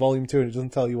 and there's a volume 2 and it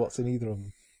doesn't tell you what's in either of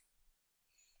them.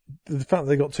 The fact that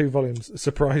they got 2 volumes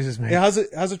surprises me. It has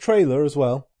a trailer as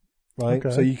well, right?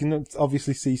 Okay. So you can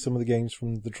obviously see some of the games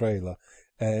from the trailer.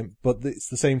 But it's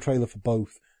the same trailer for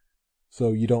both.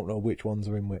 So you don't know which ones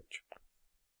are in which.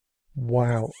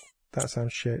 Wow. That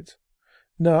sounds shit.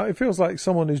 No, it feels like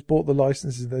someone who's bought the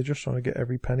licenses, they're just trying to get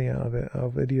every penny out of it, out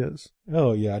of idiots.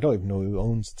 Oh yeah, I don't even know who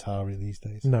owns Atari these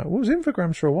days. No, it was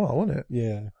Infogrames for a while, wasn't it?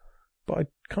 Yeah. But I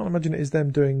can't imagine it is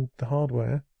them doing the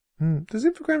hardware. Does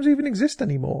Infogrames even exist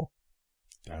anymore?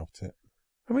 Doubt it.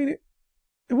 I mean,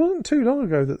 it wasn't too long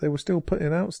ago that they were still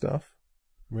putting out stuff.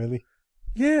 Really?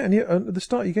 Yeah, and yet at the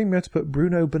start of your game you had to put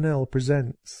Bruno Bonnell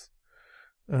Presents.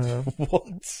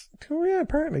 What? Oh yeah,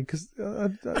 apparently, because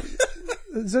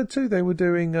Z2 they were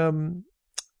doing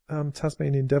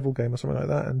Tasmanian Devil game or something like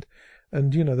that, and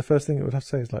the first thing it would have to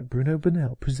say is like Bruno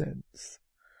Bonnell Presents.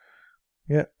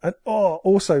 Yeah, and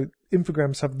also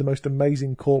Infogrames have the most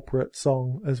amazing corporate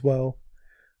song as well,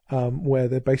 where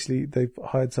they've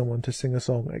hired someone to sing a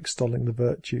song extolling the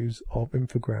virtues of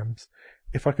Infogrames.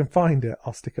 If I can find it,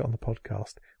 I'll stick it on the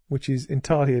podcast, which is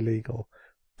entirely illegal.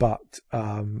 But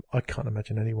I can't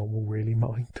imagine anyone will really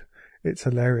mind. It's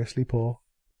hilariously poor.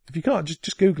 If you can't,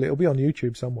 just Google it. It'll be on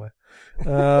YouTube somewhere.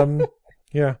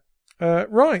 Yeah.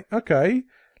 Right. Okay.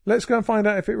 Let's go and find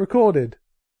out if it recorded.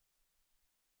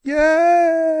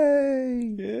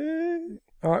 Yay! Yeah.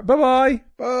 All right. Bye-bye.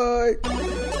 Bye.